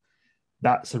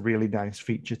that's a really nice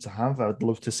feature to have. I'd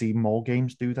love to see more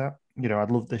games do that. I'd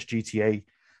love this GTA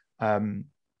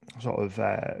sort of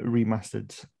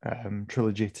remastered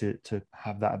trilogy to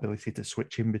have that ability to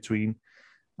switch in between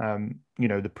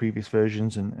the previous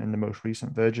versions and the most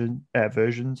recent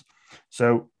versions.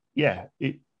 So yeah,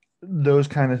 those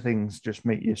kind of things just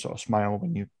make you sort of smile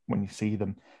when you see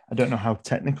them. I don't know how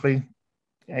technically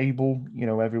able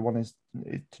everyone is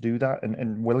to do that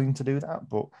and willing to do that,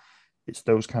 but it's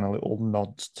those kind of little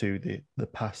nods to the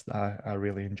past that I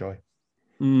really enjoy.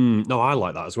 No, I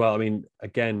like that as well. I mean,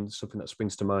 again, something that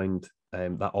springs to mind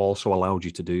that also allowed you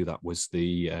to do that was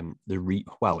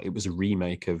it was a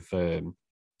remake of the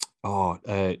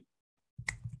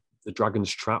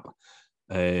Dragon's Trap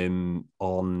on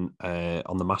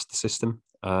the Master System,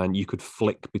 and you could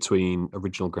flick between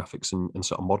original graphics and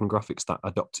sort of modern graphics that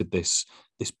adopted this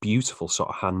beautiful sort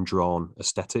of hand drawn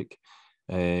aesthetic.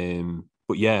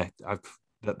 But yeah,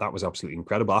 that was absolutely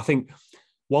incredible. I think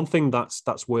one thing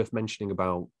that's worth mentioning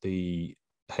about the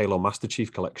Halo Master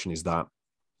Chief Collection is that,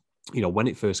 when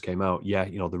it first came out,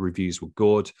 the reviews were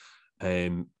good.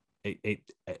 It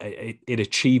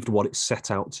achieved what it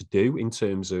set out to do in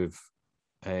terms of,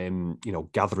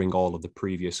 gathering all of the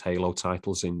previous Halo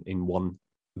titles in one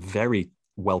very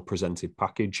well-presented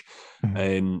package.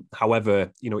 However,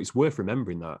 it's worth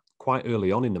remembering that quite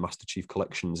early on in the Master Chief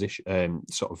Collection's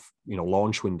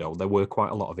launch window, there were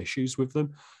quite a lot of issues with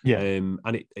them.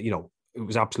 And it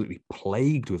was absolutely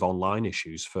plagued with online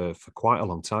issues for quite a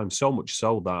long time. So much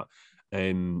so that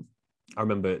I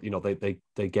remember,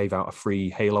 they gave out a free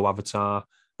Halo avatar,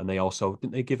 and they also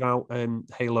didn't they give out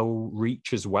Halo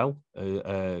Reach as well?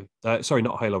 Sorry,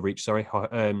 not Halo Reach. Sorry,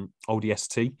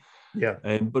 ODST. Yeah.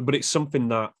 But it's something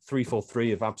that 343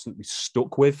 have absolutely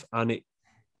stuck with, and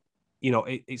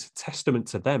it's a testament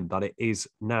to them that it is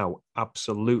now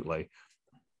absolutely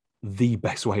the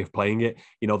best way of playing it.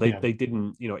 They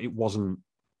didn't, it wasn't,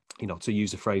 to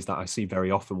use a phrase that I see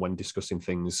very often when discussing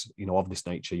things, of this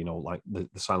nature, like the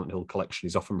Silent Hill collection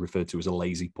is often referred to as a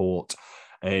lazy port.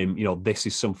 This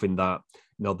is something that,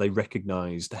 they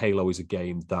recognized Halo is a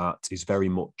game that is very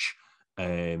much,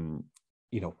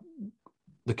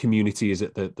 the community is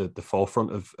at the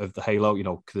forefront of the Halo.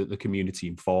 The community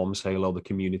informs Halo. The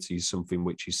community is something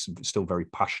which is still very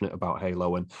passionate about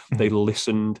Halo, and they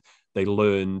listened, they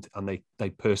learned, and they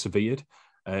persevered.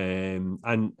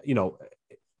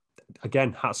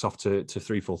 Again, hats off to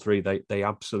 343. They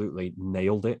absolutely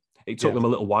nailed it. It took them a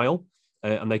little while,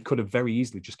 and they could have very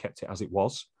easily just kept it as it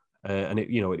was. And it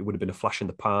would have been a flash in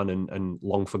the pan and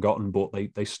long forgotten, but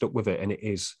they stuck with it, and it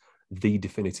is the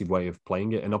definitive way of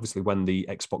playing it. And obviously when the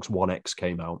Xbox One X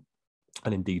came out,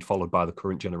 and indeed followed by the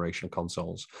current generation of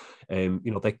consoles,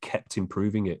 they kept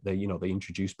improving it. They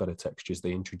introduced better textures.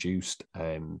 They introduced,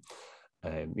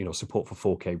 support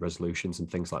for 4K resolutions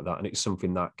and things like that. And it's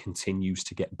something that continues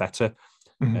to get better.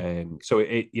 So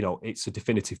it's a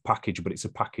definitive package, but it's a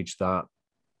package that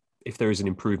if there is an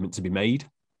improvement to be made,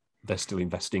 they're still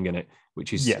investing in it,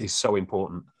 which is so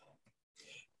important.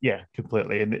 Yeah,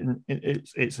 completely. And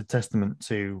it's a testament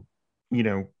to, you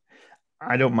know,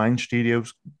 I don't mind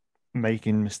studios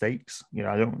making mistakes.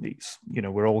 I don't. It's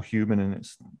we're all human, and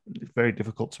it's very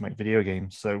difficult to make video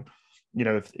games. So,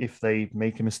 if they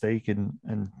make a mistake and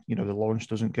the launch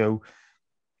doesn't go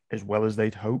as well as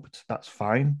they'd hoped, that's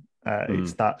fine.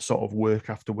 It's that sort of work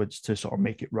afterwards to sort of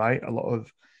make it right. A lot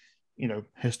of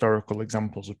historical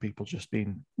examples of people just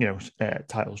being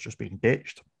titles just being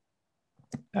ditched.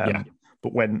 Yeah.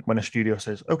 But when a studio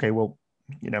says, okay, well,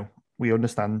 we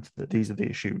understand that these are the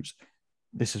issues,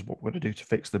 this is what we're going to do to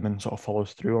fix them, and sort of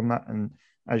follows through on that. And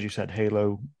as you said,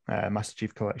 Halo Master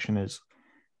Chief Collection is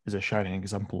a shining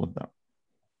example of that.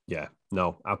 Yeah,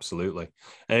 no, absolutely.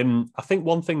 I think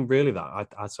one thing really that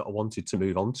I sort of wanted to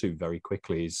move on to very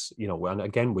quickly is, and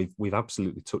again, we've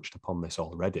absolutely touched upon this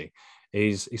already,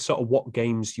 is sort of what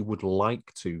games you would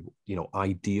like to,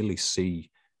 ideally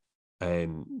see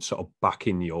sort of back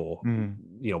in your,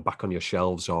 back on your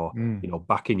shelves or,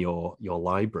 back in your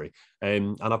library.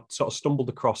 And I've sort of stumbled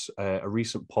across a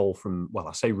recent poll from, well,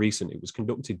 I say recent, it was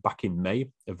conducted back in May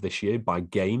of this year by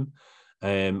Game.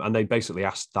 And they basically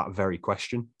asked that very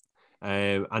question.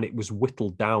 And it was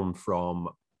whittled down from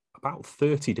about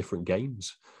 30 different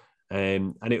games.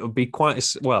 And it would be quite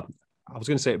I was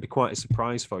going to say it'd be quite a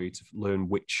surprise for you to learn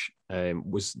which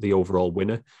was the overall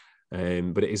winner.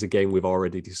 But it is a game we've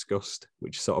already discussed,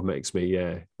 which sort of makes me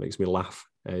laugh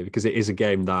because it is a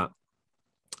game that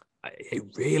it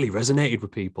really resonated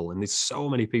with people, and there's so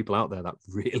many people out there that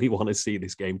really want to see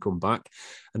this game come back,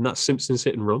 and that's Simpsons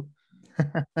Hit and Run.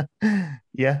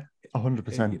 Yeah,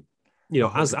 100%.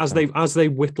 As they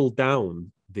whittled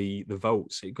down the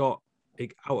votes, it got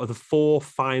out of the 4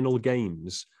 final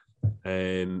games.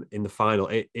 In the final,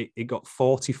 it got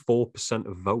 44%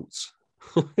 of votes.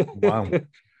 Wow.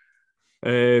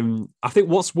 I think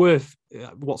what's worth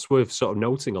sort of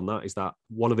noting on that is that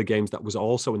one of the games that was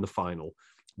also in the final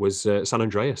was San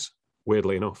Andreas,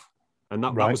 weirdly enough, and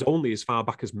that was only as far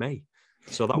back as May,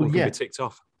 so that one could be ticked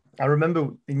off. I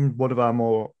remember in one of our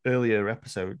more earlier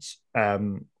episodes,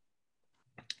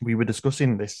 we were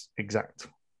discussing this exact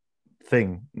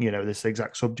thing, this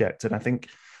exact subject, and I think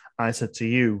I said to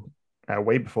you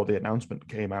way before the announcement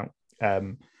came out,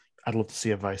 I'd love to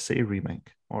see a Vice City remake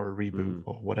or a reboot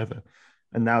or whatever.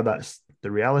 And now that's the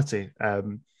reality.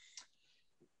 To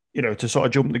sort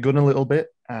of jump the gun a little bit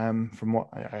from what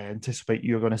I anticipate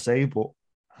you're going to say, but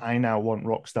I now want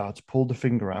Rockstar to pull the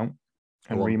finger out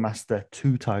and remaster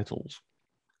 2 titles.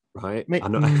 Right.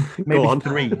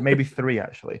 Maybe three,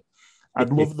 actually. I'd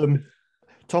love them.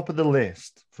 Top of the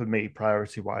list for me,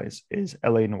 priority-wise, is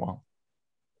LA Noire.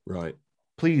 Right.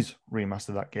 Please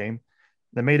remaster that game.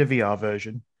 They made a VR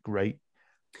version. Great.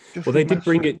 They did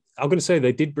bring it. I'm going to say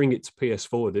they did bring it to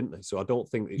PS4, didn't they? So I don't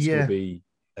think it's going to be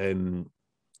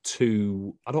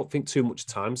I don't think too much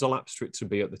time's elapsed for it to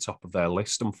be at the top of their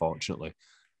list, unfortunately.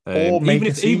 Even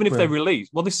if they release,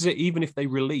 this is it. Even if they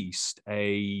released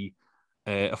a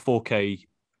 4K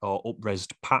or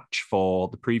up-resed patch for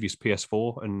the previous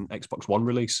PS4 and Xbox One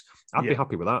release, I'd be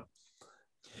happy with that.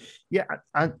 Yeah,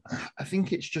 I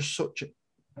think it's just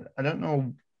I don't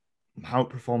know how it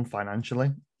performed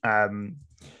financially.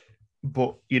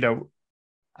 But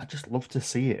I just love to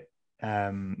see it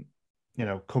come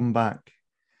back.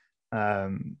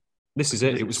 This is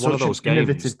it. It was one of those games.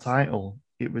 Innovative title.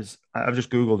 It was. I've just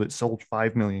googled. It sold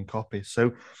 5 million copies.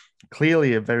 So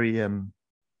clearly a very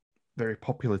very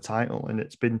popular title, and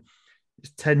it's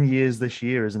 10 years this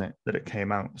year, isn't it, that it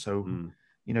came out? So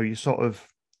you sort of,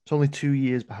 it's only 2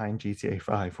 years behind GTA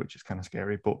 5, which is kind of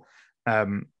scary. But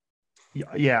I'm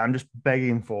just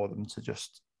begging for them to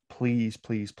just please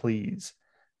bring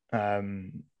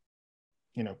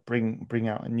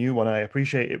out a new one. I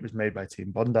appreciate it was made by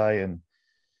Team Bondi, and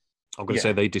I'm going to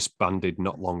say they disbanded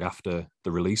not long after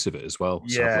the release of it as well.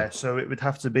 Yeah, sadly. So it would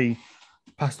have to be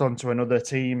passed on to another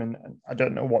team, and I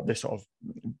don't know what this sort of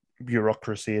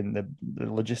bureaucracy and the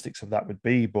logistics of that would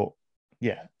be, but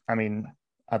yeah, I mean,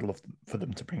 I'd love for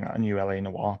them to bring out a new LA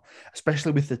Noire,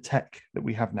 especially with the tech that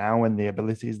we have now and the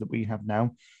abilities that we have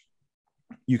now.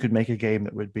 You could make a game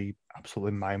that would be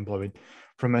absolutely mind-blowing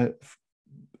from a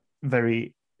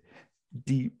very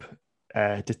deep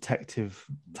detective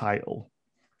title.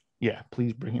 Yeah,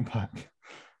 please bring it back.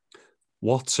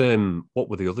 What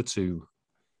were the other 2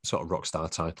 sort of Rockstar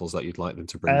titles that you'd like them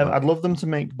to bring back? I'd love them to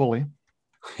make Bully.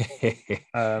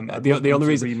 The only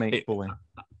reason remake Bully.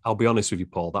 I'll be honest with you,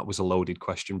 Paul, that was a loaded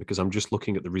question because I'm just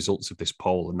looking at the results of this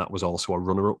poll, and that was also a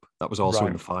runner-up. That was also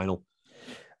in the final.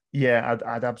 Yeah,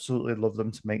 I'd absolutely love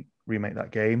them to remake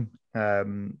that game.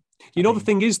 You know, the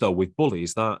thing is, though, with Bully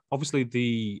is that obviously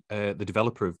the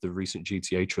developer of the recent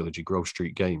GTA trilogy, Grove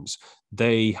Street Games,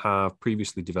 they have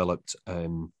previously developed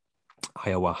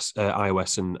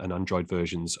iOS and Android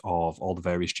versions of all the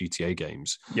various GTA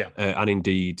games. Yeah. And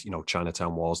indeed, you know,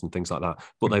 Chinatown Wars and things like that.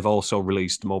 But they've also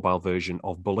released a mobile version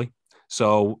of Bully.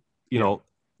 So, you know,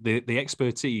 the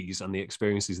expertise and the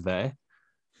experience is there.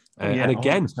 And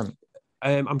again, 100%.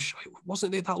 I'm sure it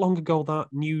wasn't it that long ago that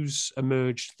news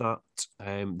emerged that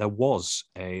there was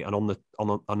an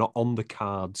on the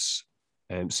cards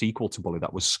sequel to Bully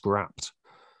that was scrapped.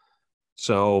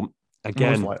 So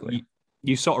again,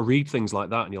 you sort of read things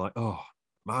like that and you're like, oh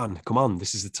man, come on,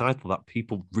 this is the title that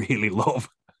people really love.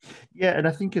 Yeah, and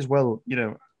I think as well, you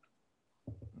know,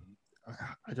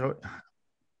 I don't,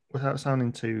 without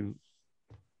sounding too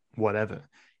whatever,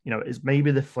 you know, it's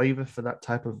maybe the flavor for that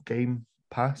type of game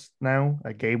past now,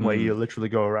 a game where you literally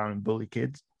go around and bully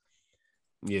kids.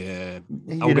 Yeah,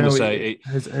 I'm going to say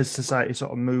has society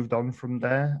sort of moved on from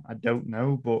there? I don't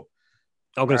know, but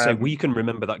I'm going to say we can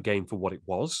remember that game for what it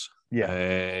was.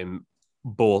 Yeah,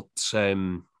 but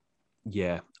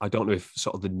yeah, I don't know if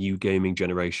sort of the new gaming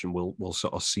generation will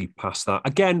sort of see past that.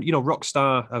 Again, you know,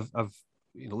 Rockstar have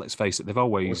you know, let's face it, they've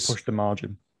always pushed the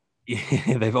margin.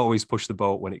 Yeah, they've always pushed the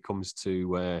boat when it comes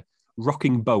to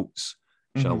rocking boats,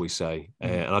 shall we say?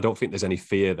 And I don't think there's any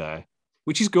fear there,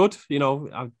 which is good. You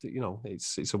know,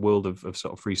 it's a world of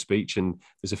sort of free speech, and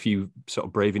there's a few sort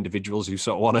of brave individuals who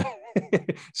sort of want to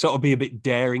sort of be a bit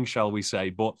daring, shall we say?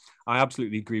 But I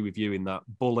absolutely agree with you in that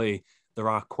Bully. There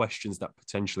are questions that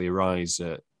potentially arise.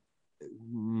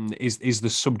 Is the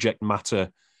subject matter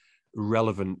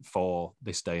relevant for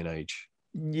this day and age?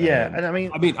 Yeah, and I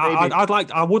mean,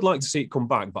 I would like to see it come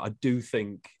back, but I do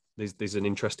think there's an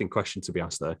interesting question to be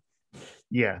asked there.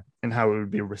 Yeah, and how it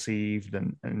would be received,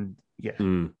 and yeah,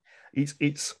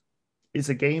 it's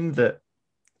a game that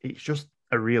it's just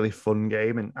a really fun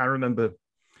game, and I remember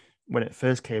when it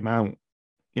first came out,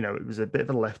 you know, it was a bit of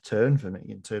a left turn for me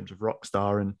in terms of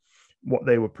Rockstar and what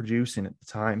they were producing at the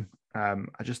time.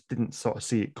 I just didn't sort of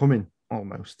see it coming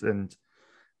almost, and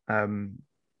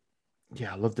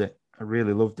yeah, I loved it. I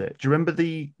really loved it. Do you remember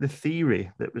the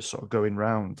theory that was sort of going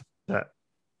round that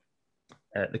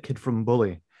the kid from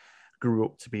Bully grew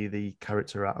up to be the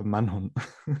character out of Manhunt?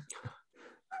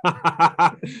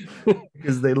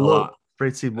 Because they look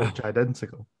pretty much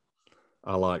identical.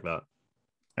 I like that.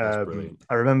 That's brilliant.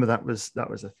 I remember that was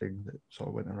a thing that sort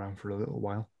of went around for a little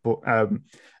while. But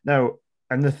now,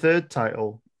 and the third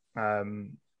title,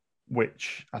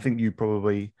 which I think you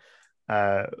probably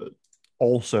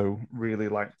also really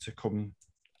like to come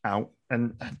out,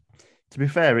 and to be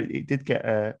fair, it did get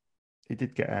a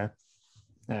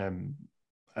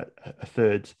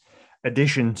third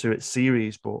addition to its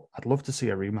series, but I'd love to see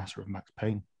a remaster of Max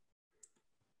Payne.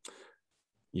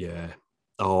 Yeah.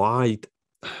 Oh,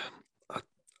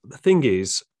 the thing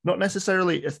is, not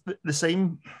necessarily it's the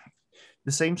same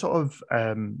sort of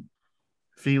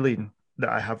feeling that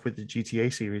I have with the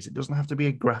GTA series. It doesn't have to be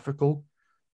a graphical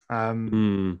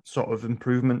sort of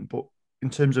improvement, but in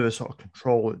terms of a sort of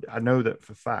control, I know that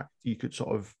for fact you could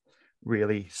sort of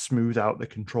really smooth out the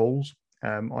controls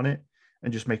on it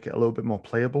and just make it a little bit more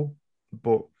playable.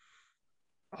 But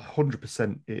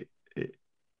 100%, it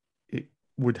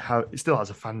would have, it still has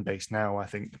a fan base now. I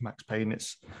think Max Payne,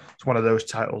 it's one of those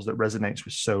titles that resonates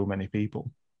with so many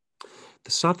people.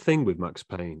 The sad thing with Max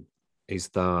Payne is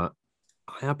that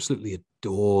I absolutely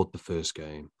adored the first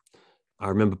game. I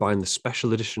remember buying the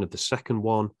special edition of the second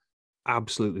one,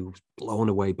 absolutely was blown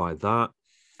away by that.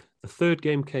 The third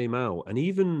game came out, and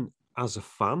even as a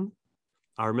fan,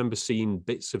 I remember seeing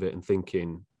bits of it and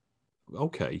thinking,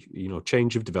 okay, you know,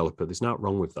 change of developer, there's not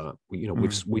wrong with that.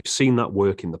 We've seen that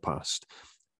work in the past.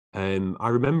 I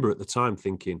remember at the time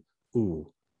thinking,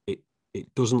 ooh,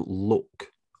 it doesn't look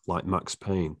like Max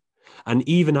Payne. And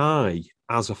even I,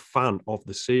 as a fan of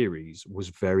the series, was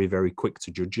very, very quick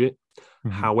to judge it.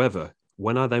 However,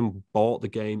 when I then bought the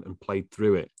game and played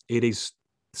through it, it is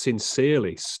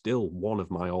sincerely still one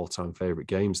of my all-time favorite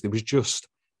games. There was just,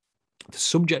 the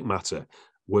subject matter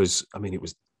was, I mean, it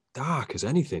was dark as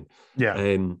anything. Yeah.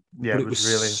 But it was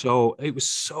really it was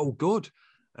so good.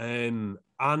 And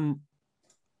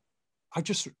I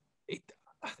just,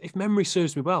 if memory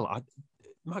serves me well,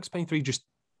 Max Payne 3 just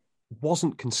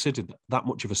wasn't considered that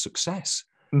much of a success.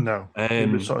 No, it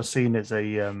was sort of seen as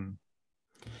a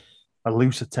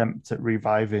loose attempt at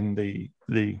reviving the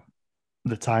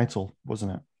title,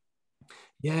 wasn't it?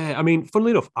 Yeah, I mean,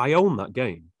 funnily enough, I own that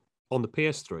game on the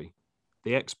PS3,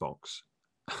 the Xbox,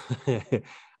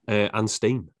 and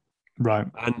Steam. Right.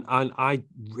 And I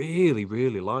really,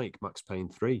 really like Max Payne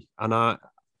 3. And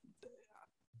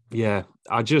Yeah,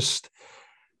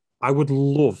 I would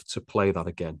love to play that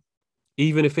again.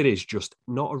 Even if it is just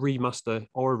not a remaster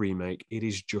or a remake, it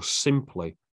is just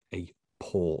simply a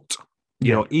port. You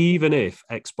Yeah. know, even if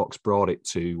Xbox brought it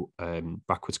to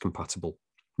backwards compatible,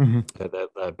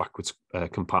 their backwards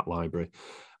compat library,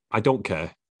 I don't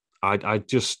care. I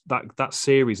just that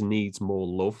series needs more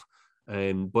love,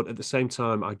 but at the same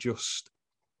time, I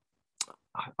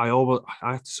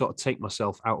have to sort of take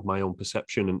myself out of my own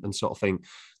perception and sort of think,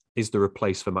 is there a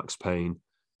place for Max Payne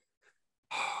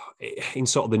in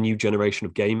sort of the new generation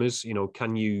of gamers? You know,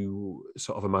 can you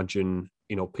sort of imagine,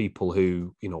 you know, people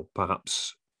who, you know,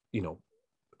 perhaps, you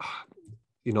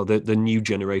know, the new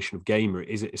generation of gamer,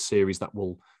 is it a series that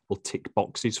will tick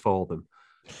boxes for them?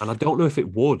 And I don't know if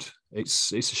it would.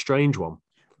 It's a strange one.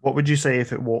 What would you say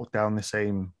if it walked down the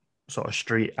same sort of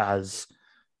street as,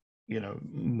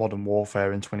 Modern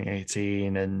Warfare in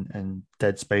 2018 and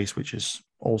Dead Space, which is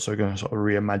also going to sort of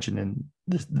reimagine in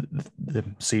the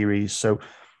series? So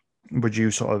would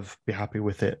you sort of be happy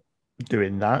with it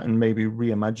doing that and maybe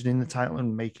reimagining the title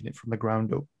and making it from the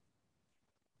ground up?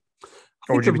 I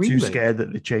Or would think you a be too remake. scared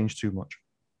that they change too much?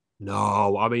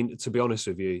 No, I mean, to be honest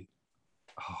with you,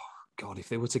 oh God, if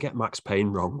they were to get Max Payne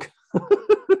wrong,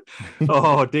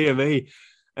 oh dear me.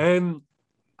 Um,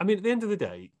 I mean, at the end of the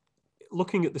day,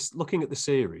 looking at the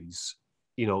series,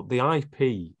 you know, the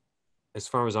IP, as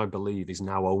far as I believe, is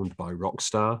now owned by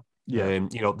Rockstar. Yeah.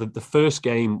 You know, the first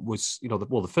game was, you know,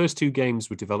 the first two games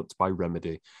were developed by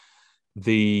Remedy.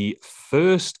 The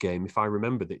first game, if I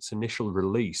remember, its initial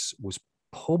release was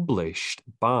published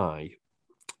by,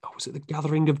 was it the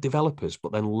Gathering of Developers?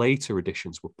 But then later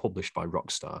editions were published by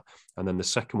Rockstar. And then the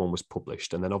second one was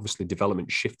published. And then obviously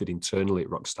development shifted internally at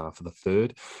Rockstar for the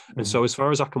third. And Mhm. so, as far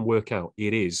as I can work out,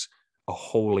 it is a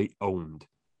wholly owned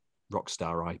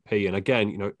Rockstar IP. And again,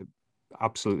 you know,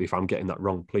 absolutely, if I'm getting that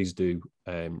wrong, please do,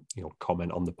 you know,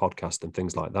 comment on the podcast and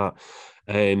things like that.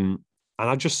 And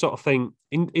I just sort of think,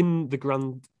 in the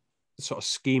grand sort of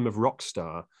scheme of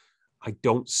Rockstar, I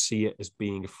don't see it as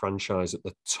being a franchise at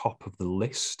the top of the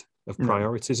list of No.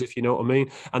 priorities, if you know what I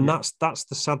mean. And Yeah. that's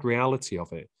the sad reality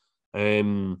of it.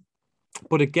 Um,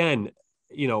 but again,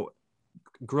 you know,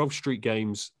 Grove Street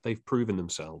Games, they've proven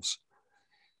themselves.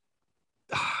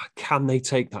 Can they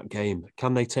take that game?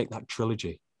 Can they take that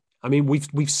trilogy? I mean,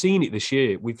 we've seen it this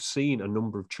year. We've seen a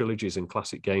number of trilogies and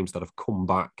classic games that have come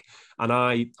back, and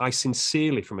I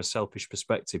sincerely, from a selfish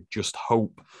perspective, just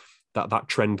hope that that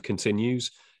trend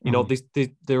continues. You know,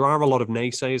 Mhm. there are a lot of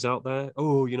naysayers out there.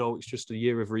 Oh, you know, it's just a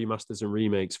year of remasters and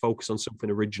remakes. Focus on something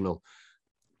original.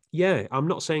 Yeah, I'm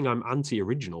not saying I'm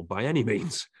anti-original by any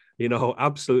means. You know,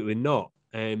 absolutely not.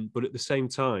 But at the same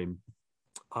time,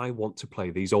 I want to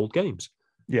play these old games.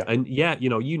 Yeah. And yeah,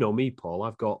 you know me, Paul.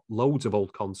 I've got loads of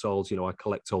old consoles. You know, I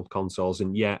collect old consoles,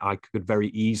 and yeah, I could very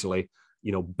easily,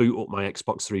 you know, boot up my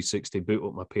Xbox 360, boot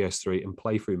up my PS3, and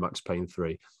play through Max Payne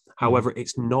 3. Mhm. However,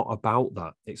 it's not about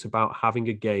that. It's about having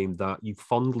a game that you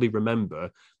fondly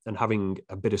remember and having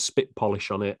a bit of spit polish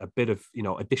on it, a bit of, you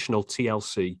know, additional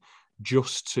TLC,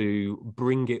 just to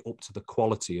bring it up to the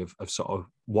quality of sort of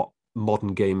what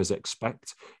modern gamers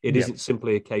expect. It Yeah. isn't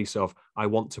simply a case of I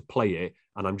want to play it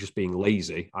and I'm just being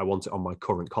lazy. I want it on my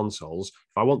current consoles.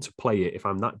 If I want to play it, if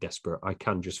I'm that desperate, I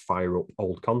can just fire up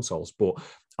old consoles. But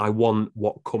I want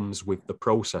what comes with the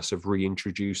process of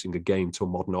reintroducing a game to a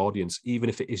modern audience, even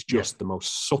if it is Yeah. just the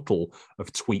most subtle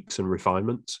of tweaks and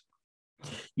refinements.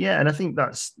 Yeah, and I think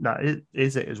that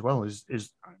is it as well, is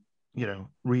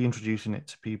reintroducing it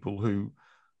to people who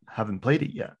haven't played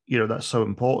it yet. That's so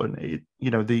important.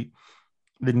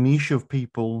 The niche of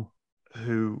people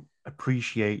who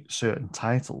appreciate certain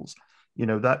titles,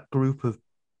 that group of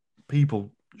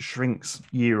people shrinks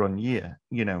year on year,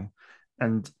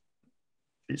 and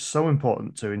it's so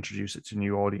important to introduce it to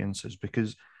new audiences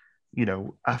because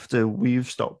after we've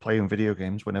stopped playing video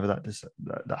games, whenever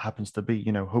that happens to be,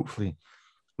 hopefully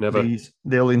Never.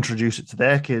 they'll introduce it to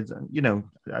their kids. And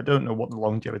I don't know what the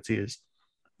longevity is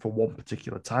for one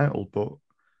particular title, but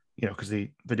because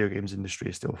the video games industry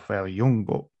is still fairly young,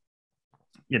 but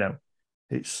you know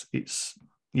it's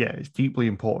yeah, it's deeply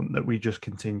important that we just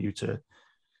continue to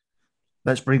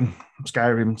let's bring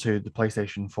Skyrim to the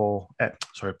PlayStation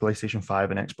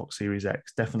 5 and Xbox Series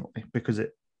X, definitely, because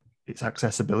it's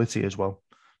accessibility as well.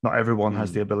 Not everyone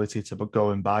has the Mm. ability to go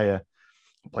and buy a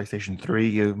PlayStation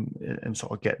 3 and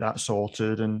sort of get that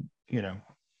sorted. And,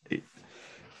 it,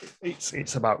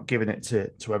 it's about giving it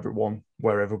to everyone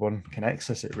where everyone can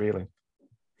access it, really.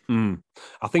 Mm.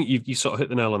 I think you sort of hit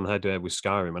the nail on the head there with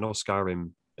Skyrim. I know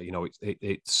Skyrim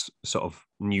it's sort of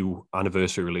new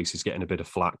anniversary release is getting a bit of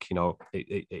flack.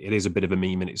 It is a bit of a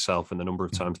meme in itself, and the number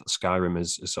of times that Skyrim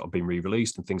has sort of been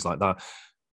re-released and things like that.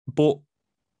 But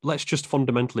let's just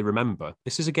fundamentally remember,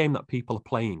 this is a game that people are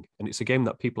playing, and it's a game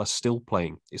that people are still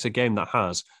playing. It's a game that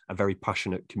has a very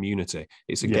passionate community.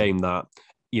 It's a game that,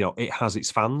 it has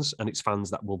its fans, and its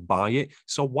fans that will buy it.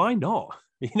 So why not?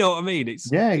 You know what I mean?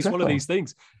 It's one of these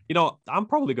things. I'm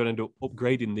probably going to end up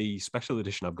upgrading the special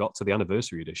edition I've got to the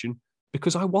anniversary edition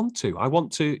because I want to.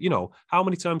 How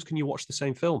many times can you watch the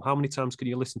same film? How many times can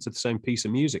you listen to the same piece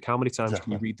of music? How many times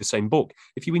can you read the same book?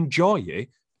 If you enjoy it,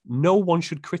 no one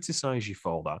should criticize you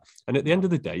for that. And at the end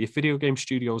of the day, if video game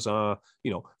studios are,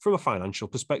 from a financial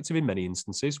perspective, in many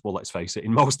instances, well, let's face it,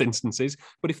 in most instances,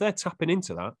 but if they're tapping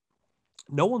into that,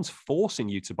 no one's forcing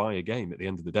you to buy a game at the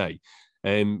end of the day.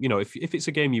 If it's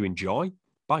a game you enjoy,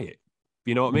 buy it.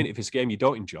 You know what I mean? If it's a game you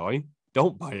don't enjoy,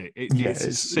 don't buy it.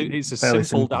 It's a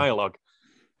simple dialogue.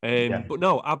 But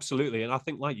no, absolutely. And I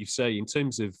think, like you say, in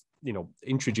terms of,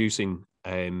 introducing,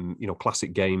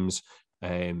 classic games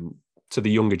to the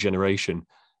younger generation,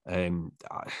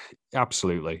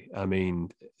 absolutely. I mean,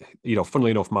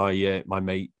 funnily enough, my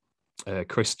mate,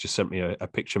 Chris just sent me a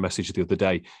picture message the other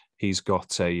day. He's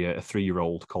got a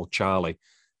 3-year-old called Charlie.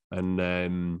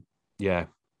 And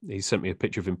he sent me a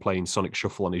picture of him playing Sonic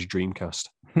Shuffle on his Dreamcast.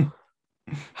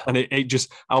 And it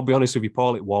just, I'll be honest with you,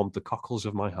 Paul, it warmed the cockles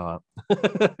of my heart.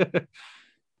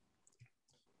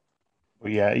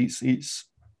 Well, yeah, it's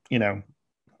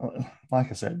like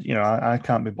I said, I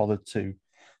can't be bothered to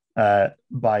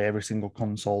buy every single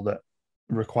console that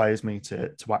requires me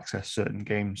to access certain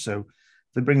games. So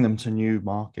if they bring them to new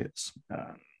markets,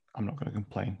 I'm not going to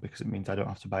complain because it means I don't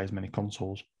have to buy as many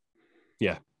consoles.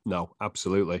 Yeah, no,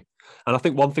 absolutely. And I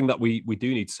think one thing that we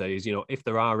do need to say is, if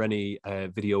there are any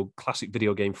classic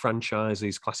video game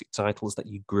franchises, classic titles that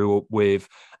you grew up with,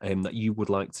 that you would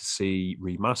like to see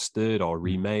remastered or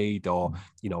remade, or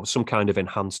some kind of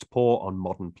enhanced port on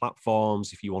modern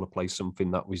platforms. If you want to play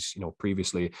something that was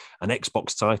previously an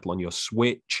Xbox title on your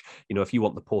Switch, if you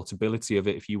want the portability of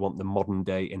it, if you want the modern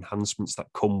day enhancements that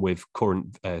come with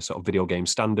current sort of video game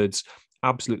standards,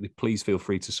 absolutely, please feel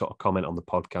free to sort of comment on the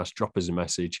podcast, drop us a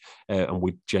message, and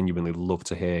we'd genuinely love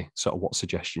to hear sort of what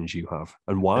suggestions you have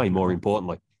and why, more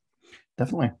importantly.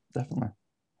 Definitely.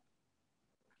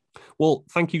 Well,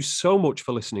 thank you so much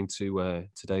for listening to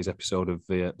today's episode of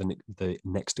the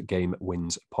Next Game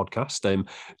Wins podcast.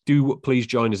 Do please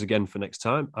join us again for next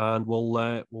time, and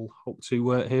we'll hope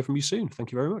to hear from you soon.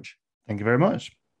 Thank you very much. Thank you very much.